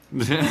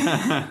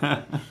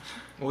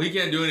 Well, he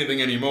can't do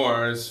anything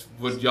anymore, is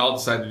what y'all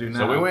decide to do now.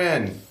 So we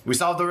win. We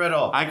solved the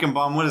riddle.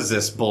 Eichenbaum, what is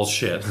this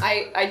bullshit?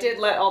 I did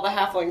let all the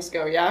halflings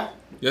go, yeah?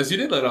 Yes, you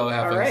did let all the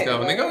halflings Alright,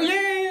 go, and they go, well.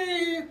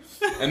 yay!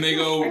 And they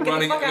go Get the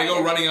running. fuck They out go of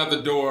here. running out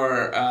the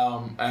door.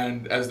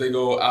 And as they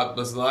go out,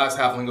 as the last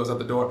halfling goes out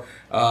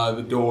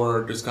the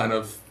door just kind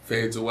of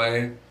fades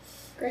away.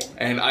 Great.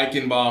 And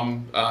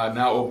Eichenbaum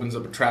now opens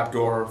up a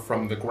trapdoor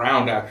from the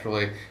ground.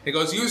 Actually, he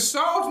goes, "You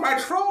solved my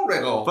troll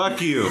riddle."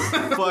 Fuck you.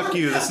 Fuck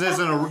you. That's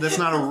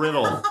not a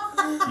riddle.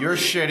 You're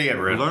shitty at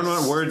riddles. Learn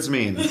what words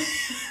mean.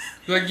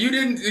 Like you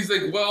didn't. He's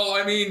like, "Well,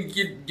 I mean,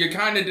 you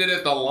kind of did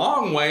it the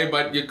long way,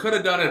 but you could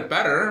have done it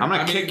better." I'm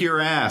gonna I mean, kick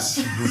your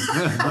ass.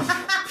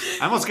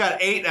 I almost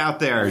got 8 out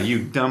there,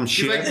 you dumb He's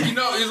shit. like,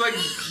 he's like,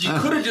 you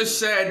could have just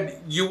said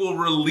you will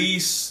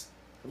release.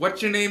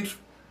 What's your name,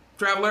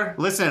 traveler?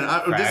 Listen,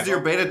 this is your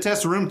beta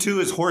test. Room 2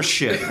 is horse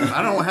shit.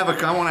 I want to have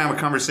a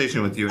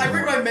conversation with you I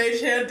bring anymore. my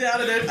mage hand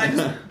down and then I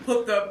just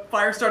put the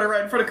fire starter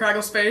right in front of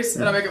Craggle's face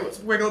and I make it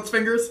wiggle its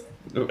fingers.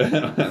 I'm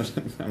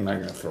not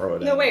gonna throw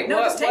it. No, wait, No,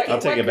 what? just take it. I'll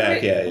take it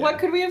back, yeah. What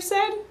could we have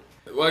said?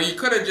 Well, you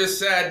could have just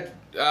said,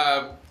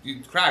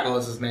 Craggle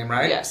is his name,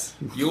 right? Yes.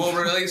 You will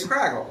release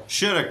Craggle.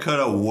 Shoulda,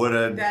 coulda,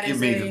 woulda. That Give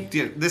is me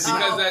a- this.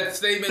 Because that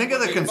statement Think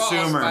of would the be false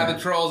consumer. by the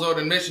Troll's own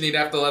admission, he'd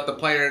have to let the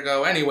player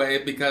go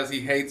anyway because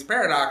he hates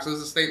paradoxes.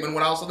 The statement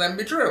would also then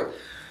be true.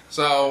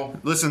 So,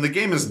 Listen, the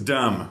game is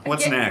dumb.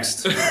 What's Yeah.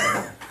 next?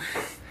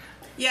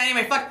 Yeah,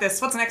 anyway, fuck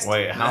this. What's next?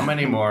 Wait, how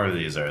many more of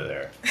these are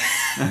there?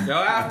 you'll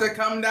have to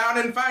come down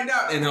and find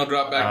out. And he'll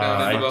drop back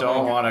down. I into the don't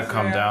hole. want to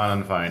come Yeah. down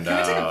and find Can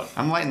we take a- out.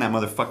 I'm lighting that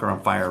motherfucker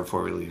on fire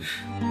before we leave.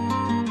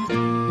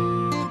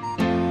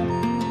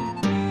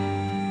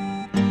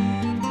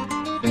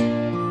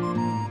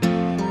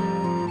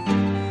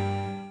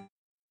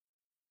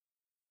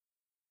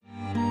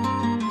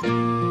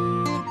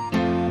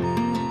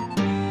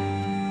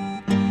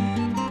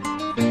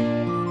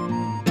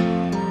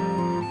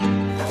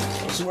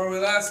 So where we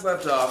last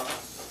left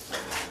off,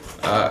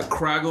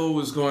 Craggle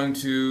was going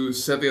to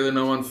set the other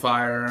gnome on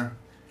fire,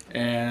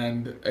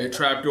 and a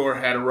trapdoor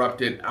had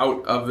erupted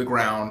out of the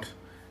ground,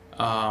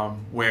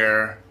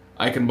 where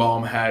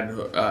Eichenbaum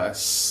had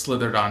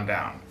slithered on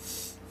down.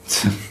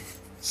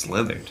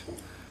 Slithered.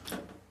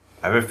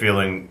 I have a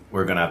feeling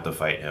we're gonna have to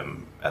fight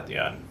him at the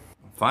end.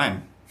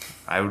 Fine.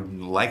 I would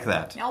like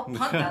that. I'll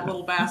punt that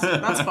little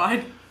bastard. That's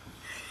fine.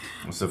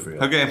 What's the for you?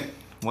 Okay.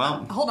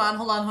 Well, Hold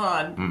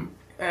on.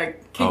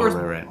 Kingor's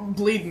right.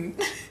 bleeding.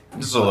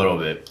 Just a little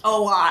bit. A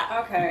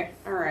lot. Okay,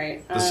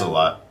 alright. Just a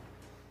lot.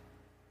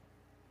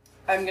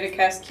 I'm gonna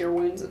cast Cure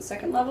Wounds at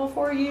 2nd level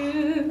for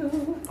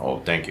you. Oh,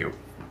 thank you.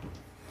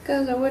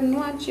 Because I wouldn't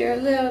want your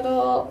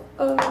little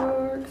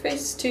orc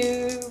face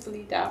to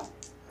bleed out.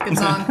 Good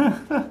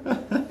song.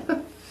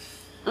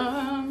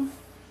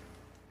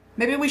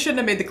 Maybe we shouldn't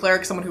have made the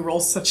cleric someone who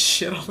rolls such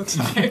shit all the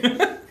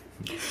time.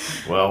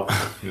 Well,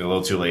 you're a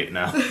little too late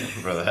now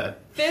for that.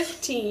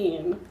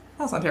 15.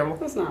 That's not terrible.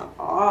 That's not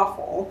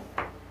awful.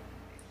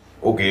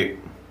 Okay.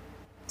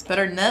 It's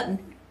better than nothing.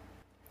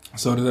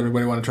 So does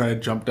everybody want to try to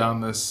jump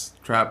down this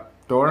trap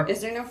door?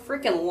 Is there no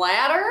freaking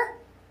ladder?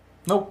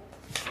 Nope.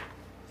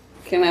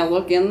 Can I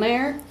look in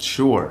there?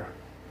 Sure.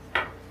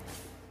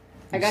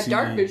 I got see-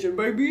 dark vision,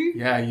 baby.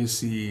 Yeah, you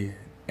see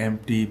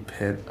empty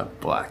pit of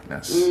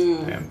blackness.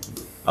 Damn.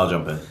 I'll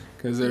jump in.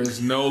 Because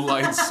there's no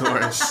light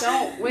source.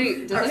 Don't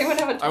wait. Does anyone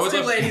have a I would, Two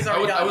love, ladies I,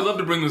 already would, got I would it. love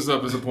to bring this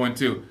up as a point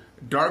too.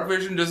 Dark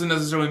vision doesn't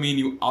necessarily mean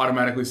you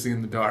automatically see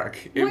in the dark.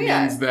 It Well,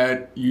 yeah. means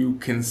that you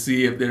can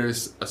see if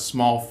there's a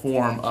small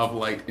form of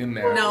light in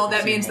there. No, You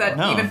that see means more. that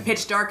No. even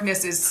pitch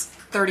darkness is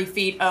 30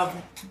 feet of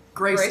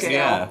grayscale.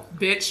 Yeah.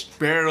 Bitch.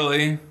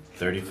 Barely.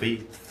 30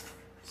 feet.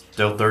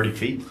 Still 30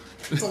 feet.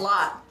 It's a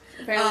lot.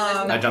 Apparently there's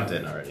I no- jumped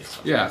in already.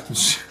 So. Yeah.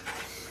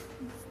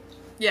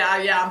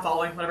 Yeah, I'm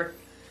following. Whatever.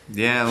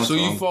 yeah. So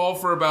you fall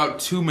for about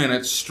 2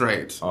 minutes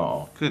straight.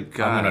 Oh. Good I'm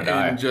God. gonna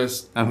die. And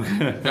just I'm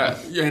gonna.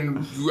 yeah,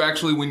 and you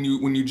actually when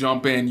you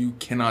jump in, you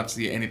cannot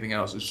see anything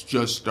else. It's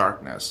just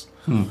darkness,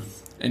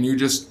 and you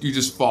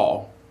just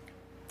fall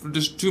for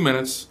just 2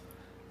 minutes.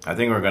 I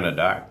think we're gonna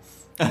die.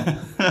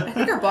 I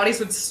think our bodies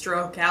would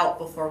stroke out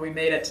before we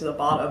made it to the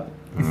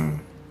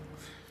bottom.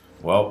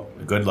 Well,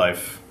 good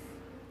life.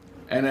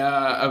 And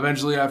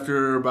eventually,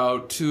 after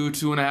about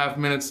 2.5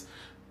 minutes,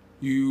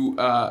 you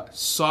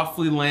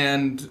softly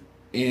land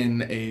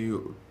in a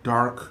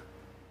dark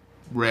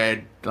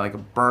red, like a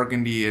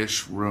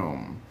burgundy-ish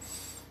room.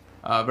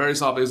 Very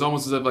softly. It's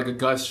almost as if like a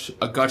gush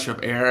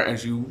of air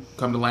as you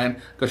come to land.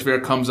 Gush of air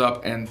comes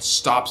up and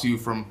stops you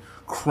from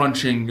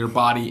crunching your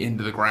body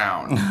into the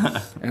ground,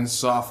 and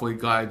softly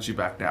glides you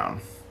back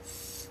down.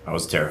 I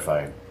was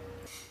terrified.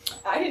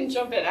 I didn't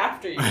jump in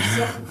after you. So.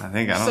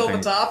 I don't Still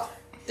think. the top.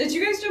 Did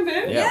you guys jump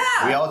in? Yeah.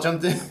 We all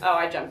jumped in. Oh,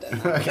 I jumped in.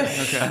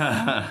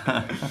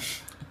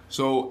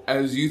 So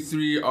as you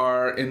three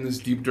are in this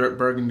deep dirt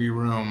burgundy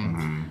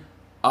room,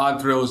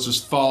 Oddthrill is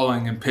just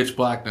following in pitch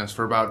blackness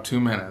for about 2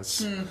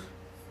 minutes.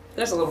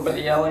 There's a little bit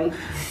of yelling.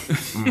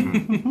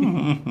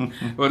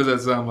 What does that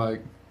sound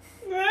like?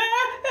 Are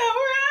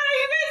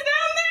you guys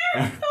down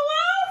there?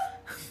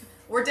 Hello?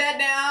 We're dead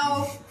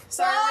now.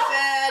 Sorry, we're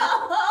dead.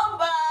 Oh,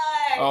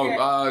 bye.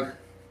 Oh,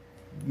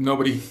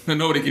 nobody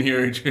can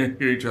hear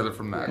each other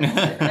from that.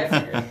 I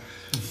figured.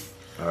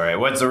 All right.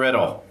 What's the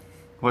riddle?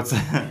 What's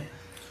that?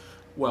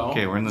 Well,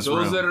 Okay, we're in this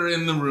those room. that are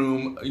in the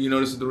room, you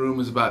notice that the room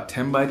is about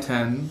 10 by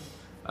 10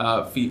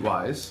 feet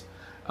wise.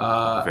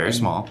 Very and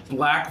small.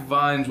 Black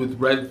vines with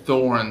red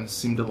thorns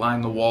seem to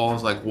line the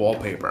walls like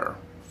wallpaper.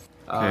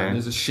 Okay.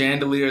 There's a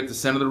chandelier at the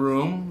center of the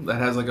room that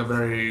has like a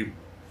very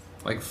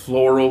like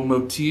floral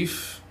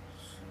motif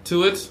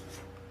to it,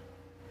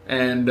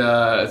 and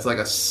it's like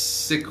a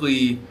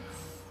sickly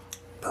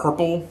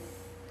purple,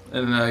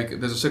 and like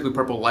there's a sickly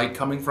purple light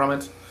coming from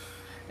it.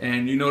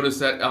 And you notice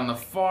that on the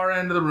far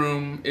end of the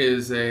room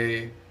is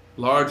a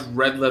large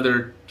red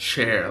leather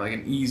chair, like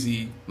an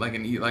easy, like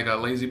a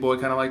lazy boy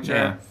kind of like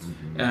chair.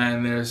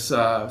 And there's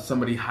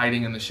somebody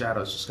hiding in the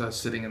shadows, just kind of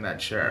sitting in that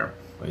chair.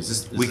 Wait, is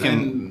this? We can-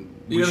 And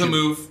he We doesn't should-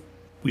 move.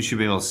 We should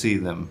be able to see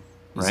them,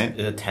 right? Is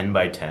it a 10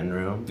 by 10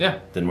 room? Yeah.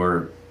 Then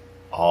we're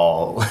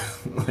all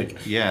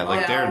like. Yeah,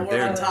 like Yeah,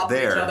 we're on top of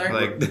each there. other.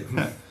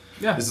 Like,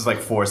 Yeah. This is like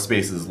 4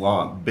 spaces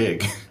long,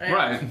 big.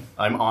 Right.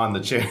 I'm on the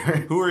chair.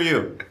 who are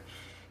you?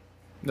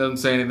 Doesn't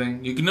say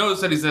anything. You can notice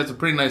that he has a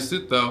pretty nice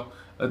suit though.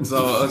 It's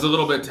a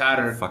little bit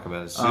tattered. Fuck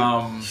about his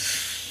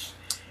suit.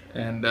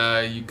 And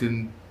you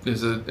can.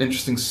 There's an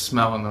interesting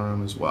smell in the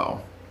room as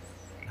well.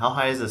 How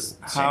high is this?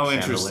 How chandelier?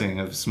 interesting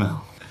of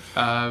smell.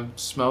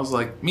 Smells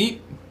like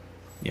meat.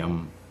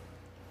 Yum.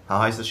 How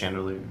high is the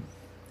chandelier?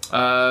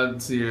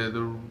 Let's see here.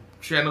 The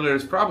chandelier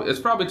is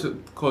probably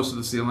close to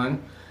the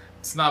ceiling.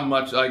 It's not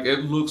much. Like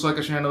it looks like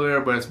a chandelier,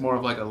 but it's more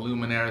of like a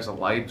luminaire as a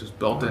light just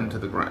built into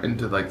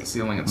into like the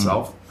ceiling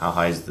itself. How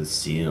high is the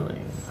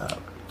ceiling?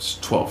 It's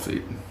 12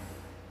 feet,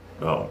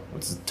 Oh,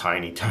 it's a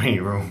tiny, tiny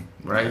room.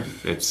 right?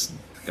 It's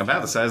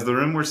about the size of the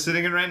room we're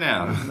sitting in right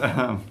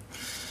now.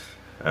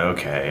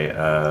 Okay.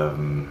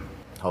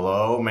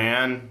 Hello,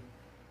 man.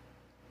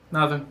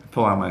 Nothing.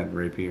 Pull out my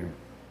rapier.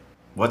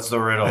 What's the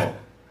riddle?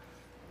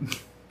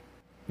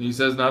 He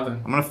says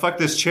nothing. I'm gonna fuck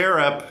this chair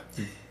up.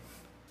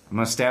 I'm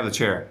gonna stab the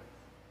chair.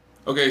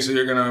 Okay, so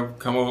you're gonna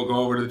go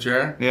over to the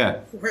chair. Yeah.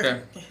 We're,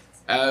 Okay.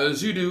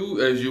 As you do,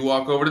 as you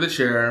walk over to the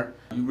chair,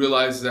 you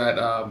realize that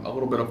a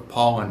little bit of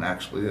pollen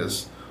actually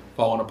has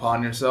fallen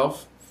upon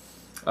yourself.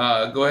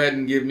 Go ahead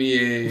and give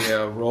me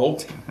a roll.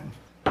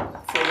 For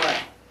what?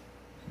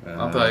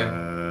 I'll tell you.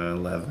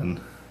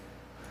 11.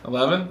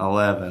 11?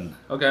 11.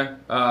 Okay.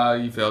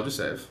 You failed your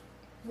save.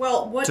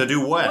 Well, what To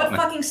do what? What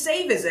fucking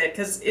save is it?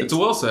 Because It's a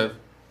will save.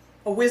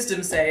 a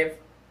wisdom save.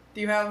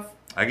 Do you have?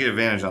 I get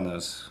advantage on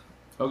those.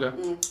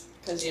 Okay.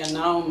 Because you're a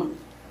gnome.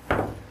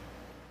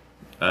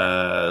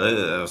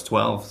 That was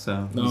 12,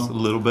 so No. it's a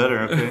little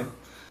better.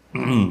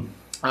 Okay.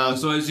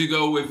 So as you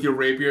go with your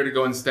rapier to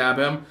go and stab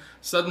him,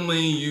 suddenly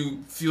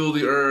you feel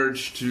the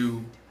urge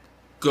to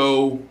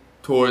go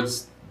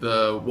towards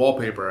the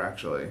wallpaper,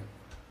 actually.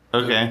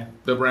 Okay.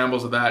 The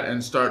brambles of that,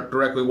 and start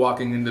directly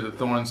walking into the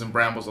thorns and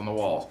brambles on the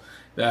walls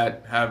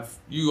that have,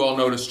 you all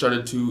noticed,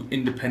 started to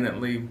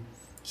independently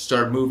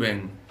start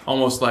moving,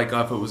 almost like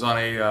if it was on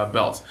a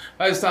belt.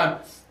 By this time,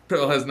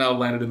 Pearl has now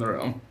landed in the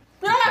room.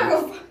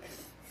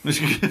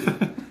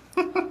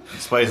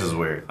 Spice is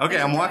weird. Okay,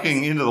 I'm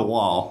walking into the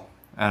wall,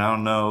 and I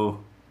don't know.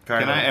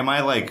 Kind of. Am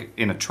I like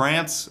in a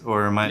trance,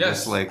 or am I Yes.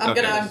 just like? I'm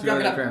okay. gonna. you're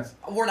in a I'm gonna. trance.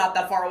 We're not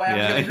that far away.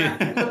 I'm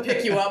gonna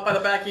pick you up by the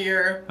back of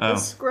your Oh,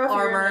 Scruff your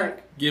armor.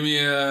 neck. Give me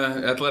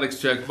a athletics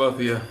check, both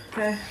of you.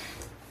 Okay.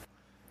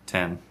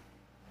 10.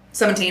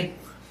 17.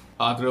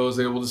 Adro is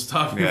able to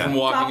stop you Yeah. from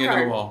walking Top into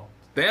card. the wall.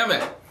 Damn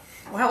it!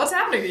 Wow, what's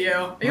happening to you?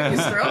 Are you having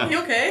a stroke? You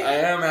okay? I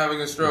am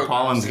having a stroke.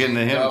 Pollen's I'm getting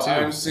to seeing- him, too.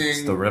 I'm seeing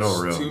It's the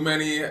riddle room. too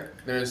many.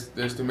 There's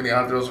too many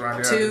Adros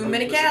around here. Too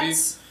many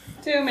cats.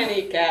 Too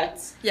many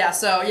cats. Yeah.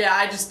 So yeah,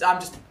 I'm just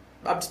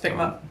picking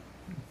them up.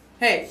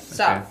 Hey,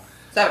 stop. Okay.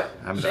 Stop.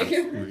 I'm Shake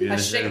done. I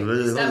shake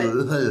it. Stop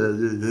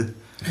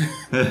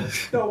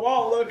The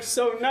wall looks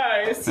so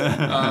nice.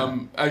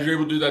 As you're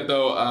able to do that,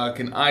 though,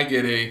 can I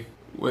get a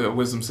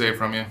wisdom save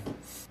from you?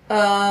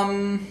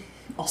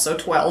 Also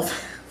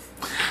 12.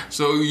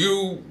 So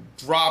you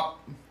drop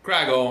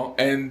Craggle,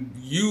 and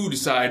you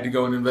decide to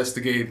go and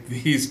investigate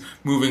these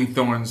moving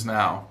thorns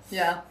now.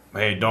 Yeah.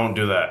 Hey, don't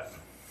do that.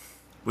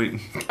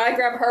 Wait. I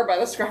grab her by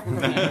the scruff of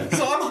her neck.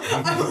 So I'm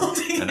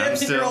holding him, And I'm and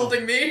still- you're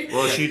holding me.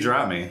 Well, she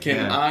dropped me. Can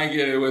yeah. I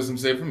get a wisdom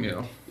save from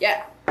you?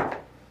 Yeah.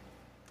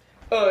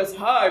 Oh, it's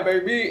high,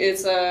 baby.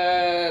 It's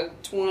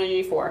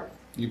 24.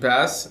 You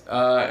pass,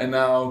 and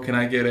now can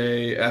I get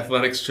a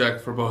athletics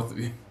check for both of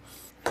you?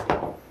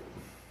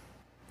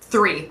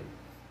 3.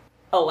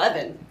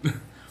 11.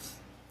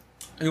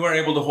 You are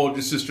able to hold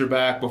your sister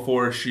back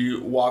before she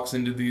walks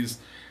into these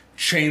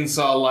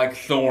chainsaw-like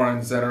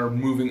thorns that are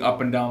moving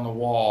up and down the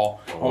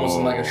wall, almost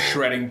in like a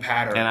shredding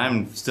pattern. And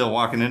I'm still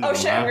walking into Oh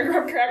them, shit, I'm huh?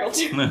 gonna grab Craggle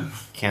too.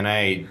 Can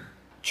I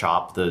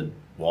chop the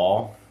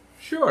wall?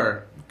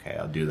 Sure. Okay,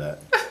 I'll do that.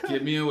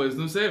 Give me a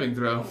wisdom saving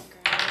throw.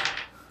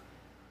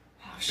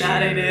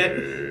 That ain't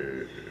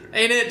it.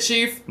 Ain't it,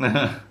 Chief?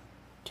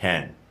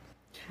 10.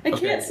 I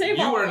can't save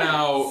You all are of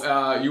us.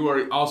 now, you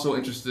are also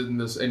interested in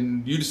this,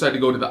 and you decide to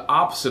go to the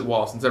opposite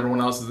wall since everyone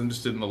else is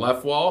interested in the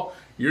left wall.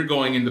 You're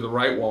going into the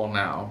right wall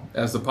now,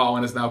 as the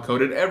pollen has now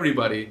coated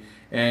everybody,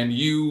 and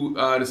you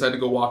decide to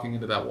go walking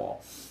into that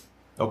wall.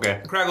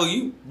 Okay.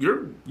 Craggle,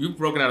 you've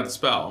broken out of the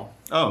spell.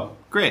 Oh,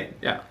 great.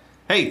 Yeah.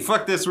 Hey,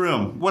 fuck this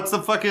room. What the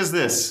fuck is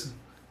this?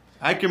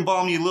 I can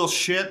bomb you little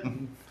shit.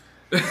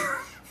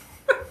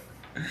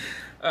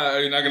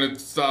 You're not gonna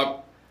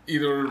stop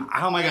either.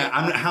 How am I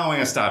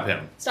gonna stop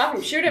him? Stop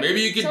him, shoot him.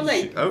 Maybe you could-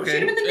 Something. Okay.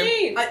 Shoot him in the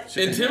knee.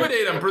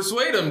 Intimidate him,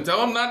 persuade him,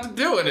 tell him not to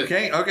do it.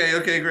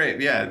 Okay, great,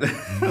 yeah.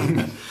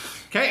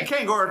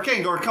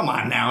 Kangor, come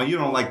on now. You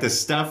don't like this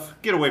stuff.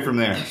 Get away from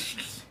there.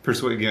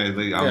 Persuade. I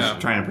was Yeah.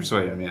 trying to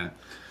persuade him. Yeah.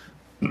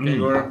 Okay,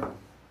 Gora,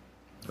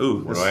 Ooh.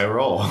 What do I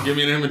roll? give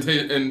me an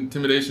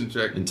intimidation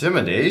check.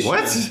 Intimidation?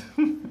 What?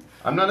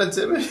 I'm not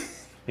intimidated.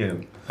 Yeah.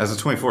 That's a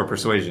 24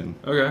 persuasion.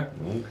 Okay,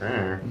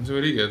 Okay. let's see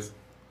what he gets.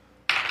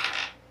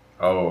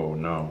 Oh,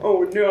 no.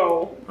 Oh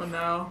no. Oh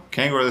no.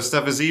 Kangor, this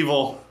stuff is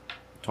evil.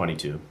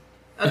 22.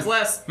 That's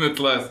less. That's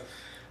less.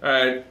 All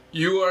right,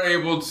 you are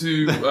able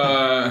to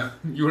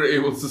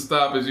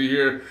stop as you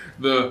hear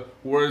the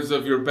words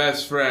of your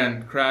best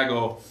friend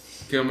Craggle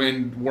come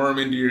in, worm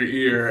into your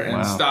ear, and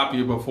Wow. stop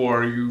you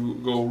before you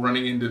go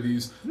running into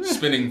these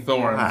spinning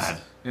thorns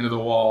God. into the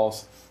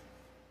walls.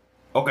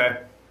 Okay.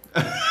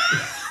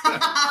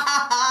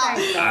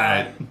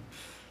 Alright.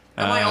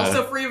 Am I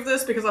also free of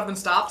this because I've been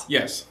stopped?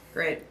 Yes.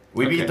 Great.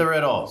 We Okay. beat the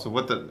riddle. So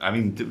what the? I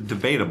mean,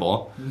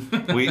 debatable.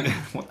 We.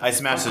 I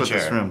smashed the Put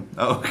this chair. room.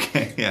 Oh,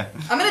 okay, yeah.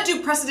 I'm gonna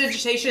do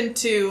prestidigitation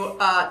to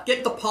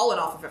get the pollen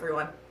off of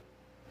everyone.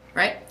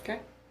 Right? Okay.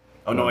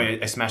 Oh, no,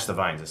 I smashed the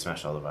vines. I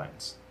smashed all the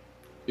vines.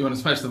 You want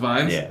to smash the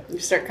vines? Yeah. You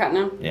start cutting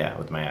them. Yeah,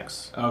 with my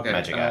axe. Okay,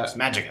 Magic axe.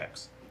 Magic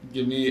axe.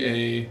 Give me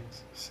a.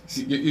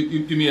 You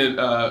give me a.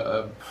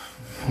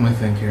 Let me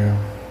think here.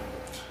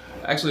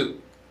 Actually,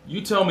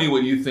 you tell me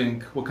what you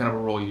think. What kind of a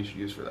roll you should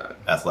use for that?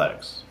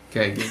 Athletics.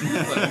 Okay, give me an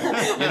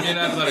athletics, give me an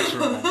athletics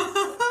roll.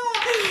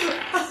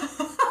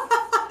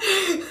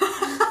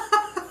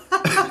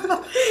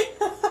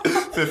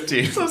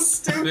 15. So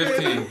stupid.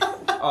 15.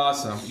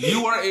 Awesome.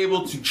 You are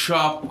able to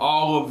chop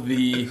all of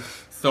the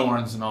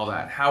thorns and all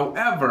that.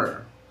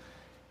 However,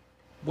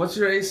 what's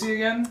your AC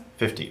again?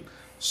 50.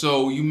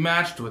 So you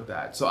matched with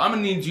that. So I'm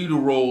gonna need you to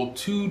roll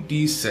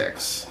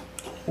 2d6.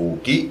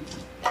 Okay.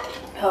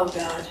 Oh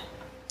god.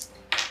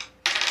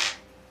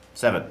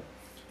 7.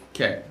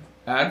 Okay,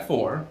 add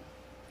 4.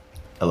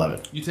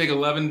 11. You take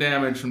 11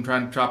 damage from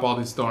trying to chop all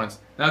these thorns.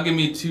 Now give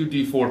me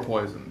 2d4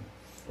 poison.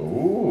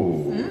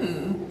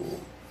 Ooh.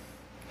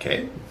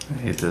 Okay. I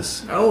hate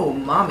this. Oh,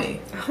 mommy.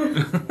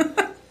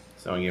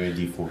 Someone give me a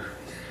D4.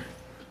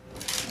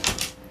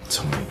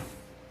 Someone.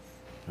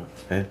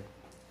 Hey.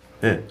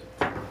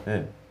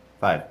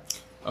 5.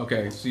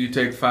 Okay, so you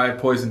take 5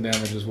 poison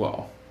damage as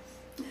well.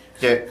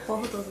 Okay.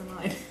 Well, it doesn't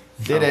mind.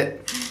 Did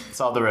it.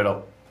 Solved the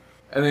riddle.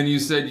 And then you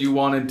said you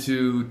wanted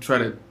to try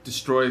to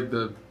destroy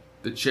the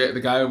chair,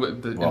 the guy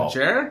with in the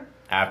chair?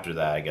 After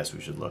that, I guess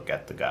we should look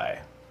at the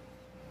guy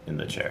in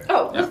the chair.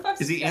 Oh, who Yeah. the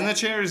fuck's Is he this in guy? the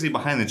chair or is he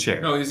behind the chair?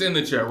 No, he's in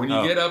the chair. When you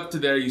Oh. get up to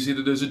there, you see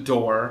that there's a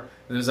door,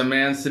 and there's a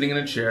man sitting in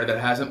a chair that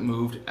hasn't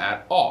moved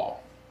at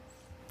all.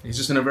 He's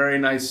just in a very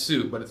nice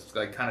suit, but it's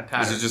like kind of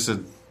tattered. Is it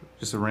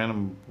just a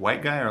random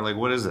white guy or like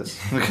what is this?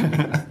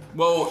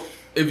 Well,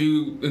 if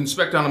you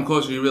inspect on him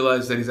closer, you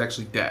realize that he's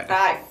actually dead.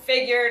 I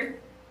figured.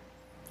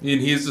 And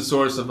he's the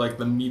source of like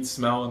the meat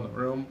smell in the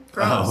room.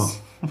 Gross.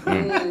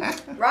 Rotting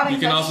You can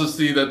flesh. also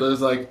see that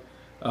there's like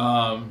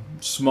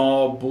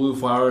small blue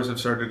flowers have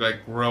started to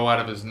like grow out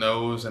of his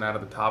nose and out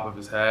of the top of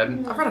his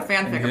head. I've read a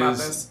fanfic And about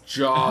his this.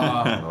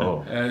 jaw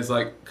Oh. is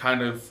like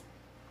kind of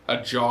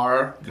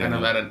ajar, kind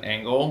of at an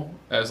angle,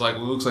 as like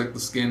it looks like the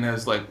skin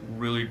has like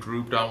really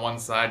drooped on one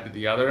side to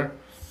the other.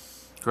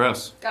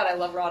 Gross. God, I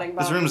love rotting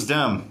This bodies. room's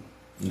dumb.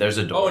 There's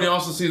a door. Oh, and you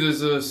also see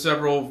there's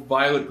several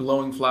violet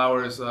glowing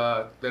flowers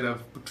that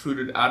have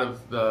protruded out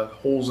of the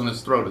holes in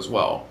his throat as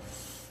well.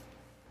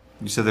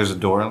 You said there's a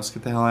door. Let's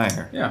get the hell out of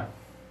here. Yeah.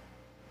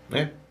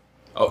 Yeah.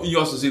 Oh, you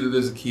also see that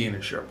there's a key in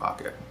his shirt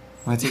pocket.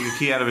 I take a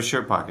key out of his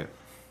shirt pocket.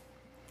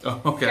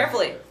 Oh, okay.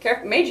 Carefully.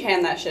 Mage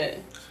hand that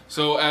shit.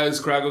 So as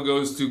Craggle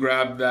goes to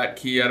grab that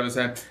key out of his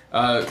hand,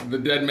 the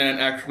dead man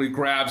actually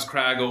grabs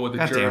Craggle with a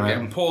God jerk damn it.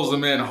 and pulls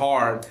him in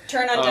hard.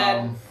 Turn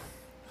undead.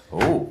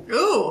 Oh.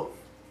 Ooh.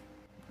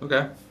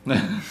 Okay.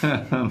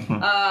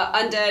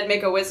 Undead,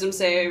 make a wisdom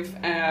save.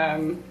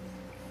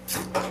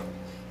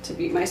 To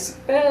beat my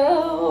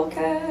spell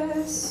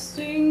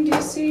casting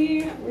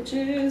DC, which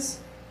is.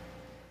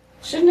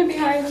 Shouldn't it be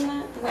higher than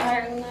that? Is it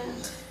higher than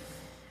that?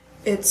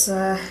 It's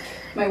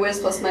My whiz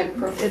plus my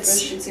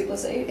proficiency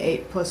plus 8.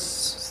 8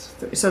 plus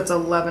 3. So it's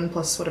 11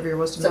 plus whatever your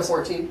wisdom So is.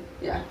 14.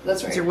 Yeah,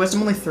 that's Is right. your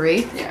wisdom only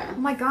 3? Yeah. Oh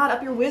my god,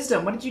 up your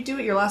wisdom. What did you do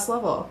at your last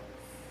level?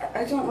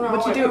 I don't know.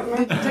 What'd you do?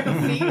 Did you take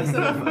a feat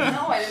instead of...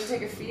 No, I didn't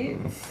take a feat.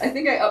 I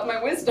think I upped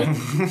my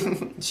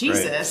wisdom.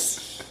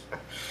 Jesus.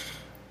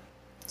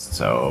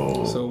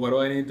 So what do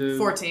I need to...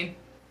 14.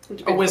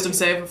 A wisdom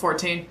save of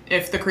 14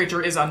 if the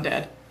creature is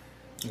undead.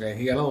 Okay,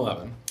 he got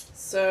 11.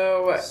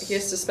 So he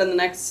has to spend the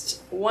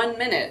next 1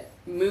 minute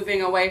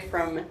moving away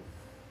from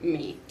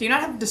me. Do you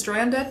not have destroy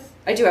undead?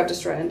 I do have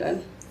destroy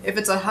undead. If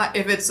it's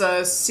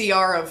a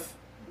CR of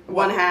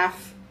 1/2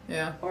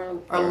 yeah or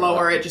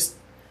lower, it just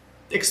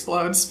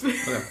explodes.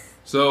 Okay.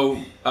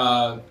 So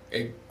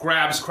it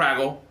grabs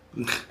Craggle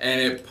and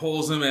it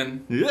pulls him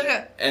in,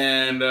 Yeah.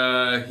 and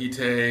he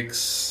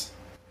takes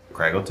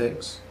Craggle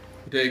takes.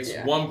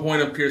 Yeah. 1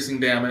 point of piercing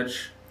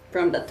damage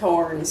from the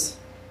thorns.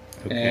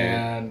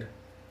 and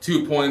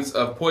 2 points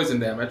of poison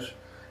damage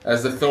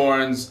as the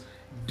thorns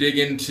dig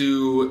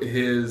into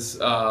his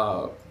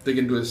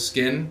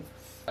skin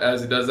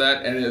as he does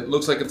that, and it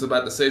looks like it's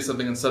about to say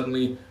something, and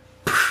suddenly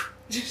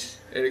it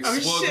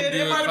explodes shit, into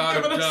it a might have cloud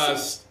of given us-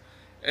 dust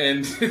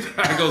and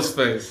Craggle's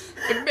face.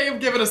 It may have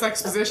given us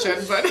exposition,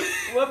 but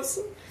Whoops.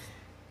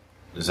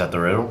 Is that the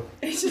riddle?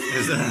 I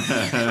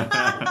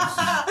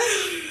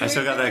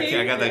still got that key.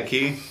 I got that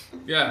key.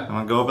 Yeah. I'm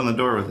gonna go open the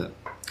door with it.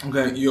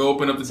 Okay, you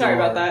open up the Sorry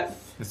door. about that.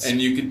 And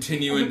you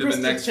continue into the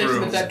next chasing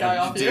room. the dead guy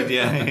off you.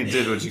 Yeah, you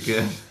did what you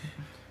could.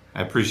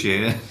 I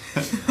appreciate it.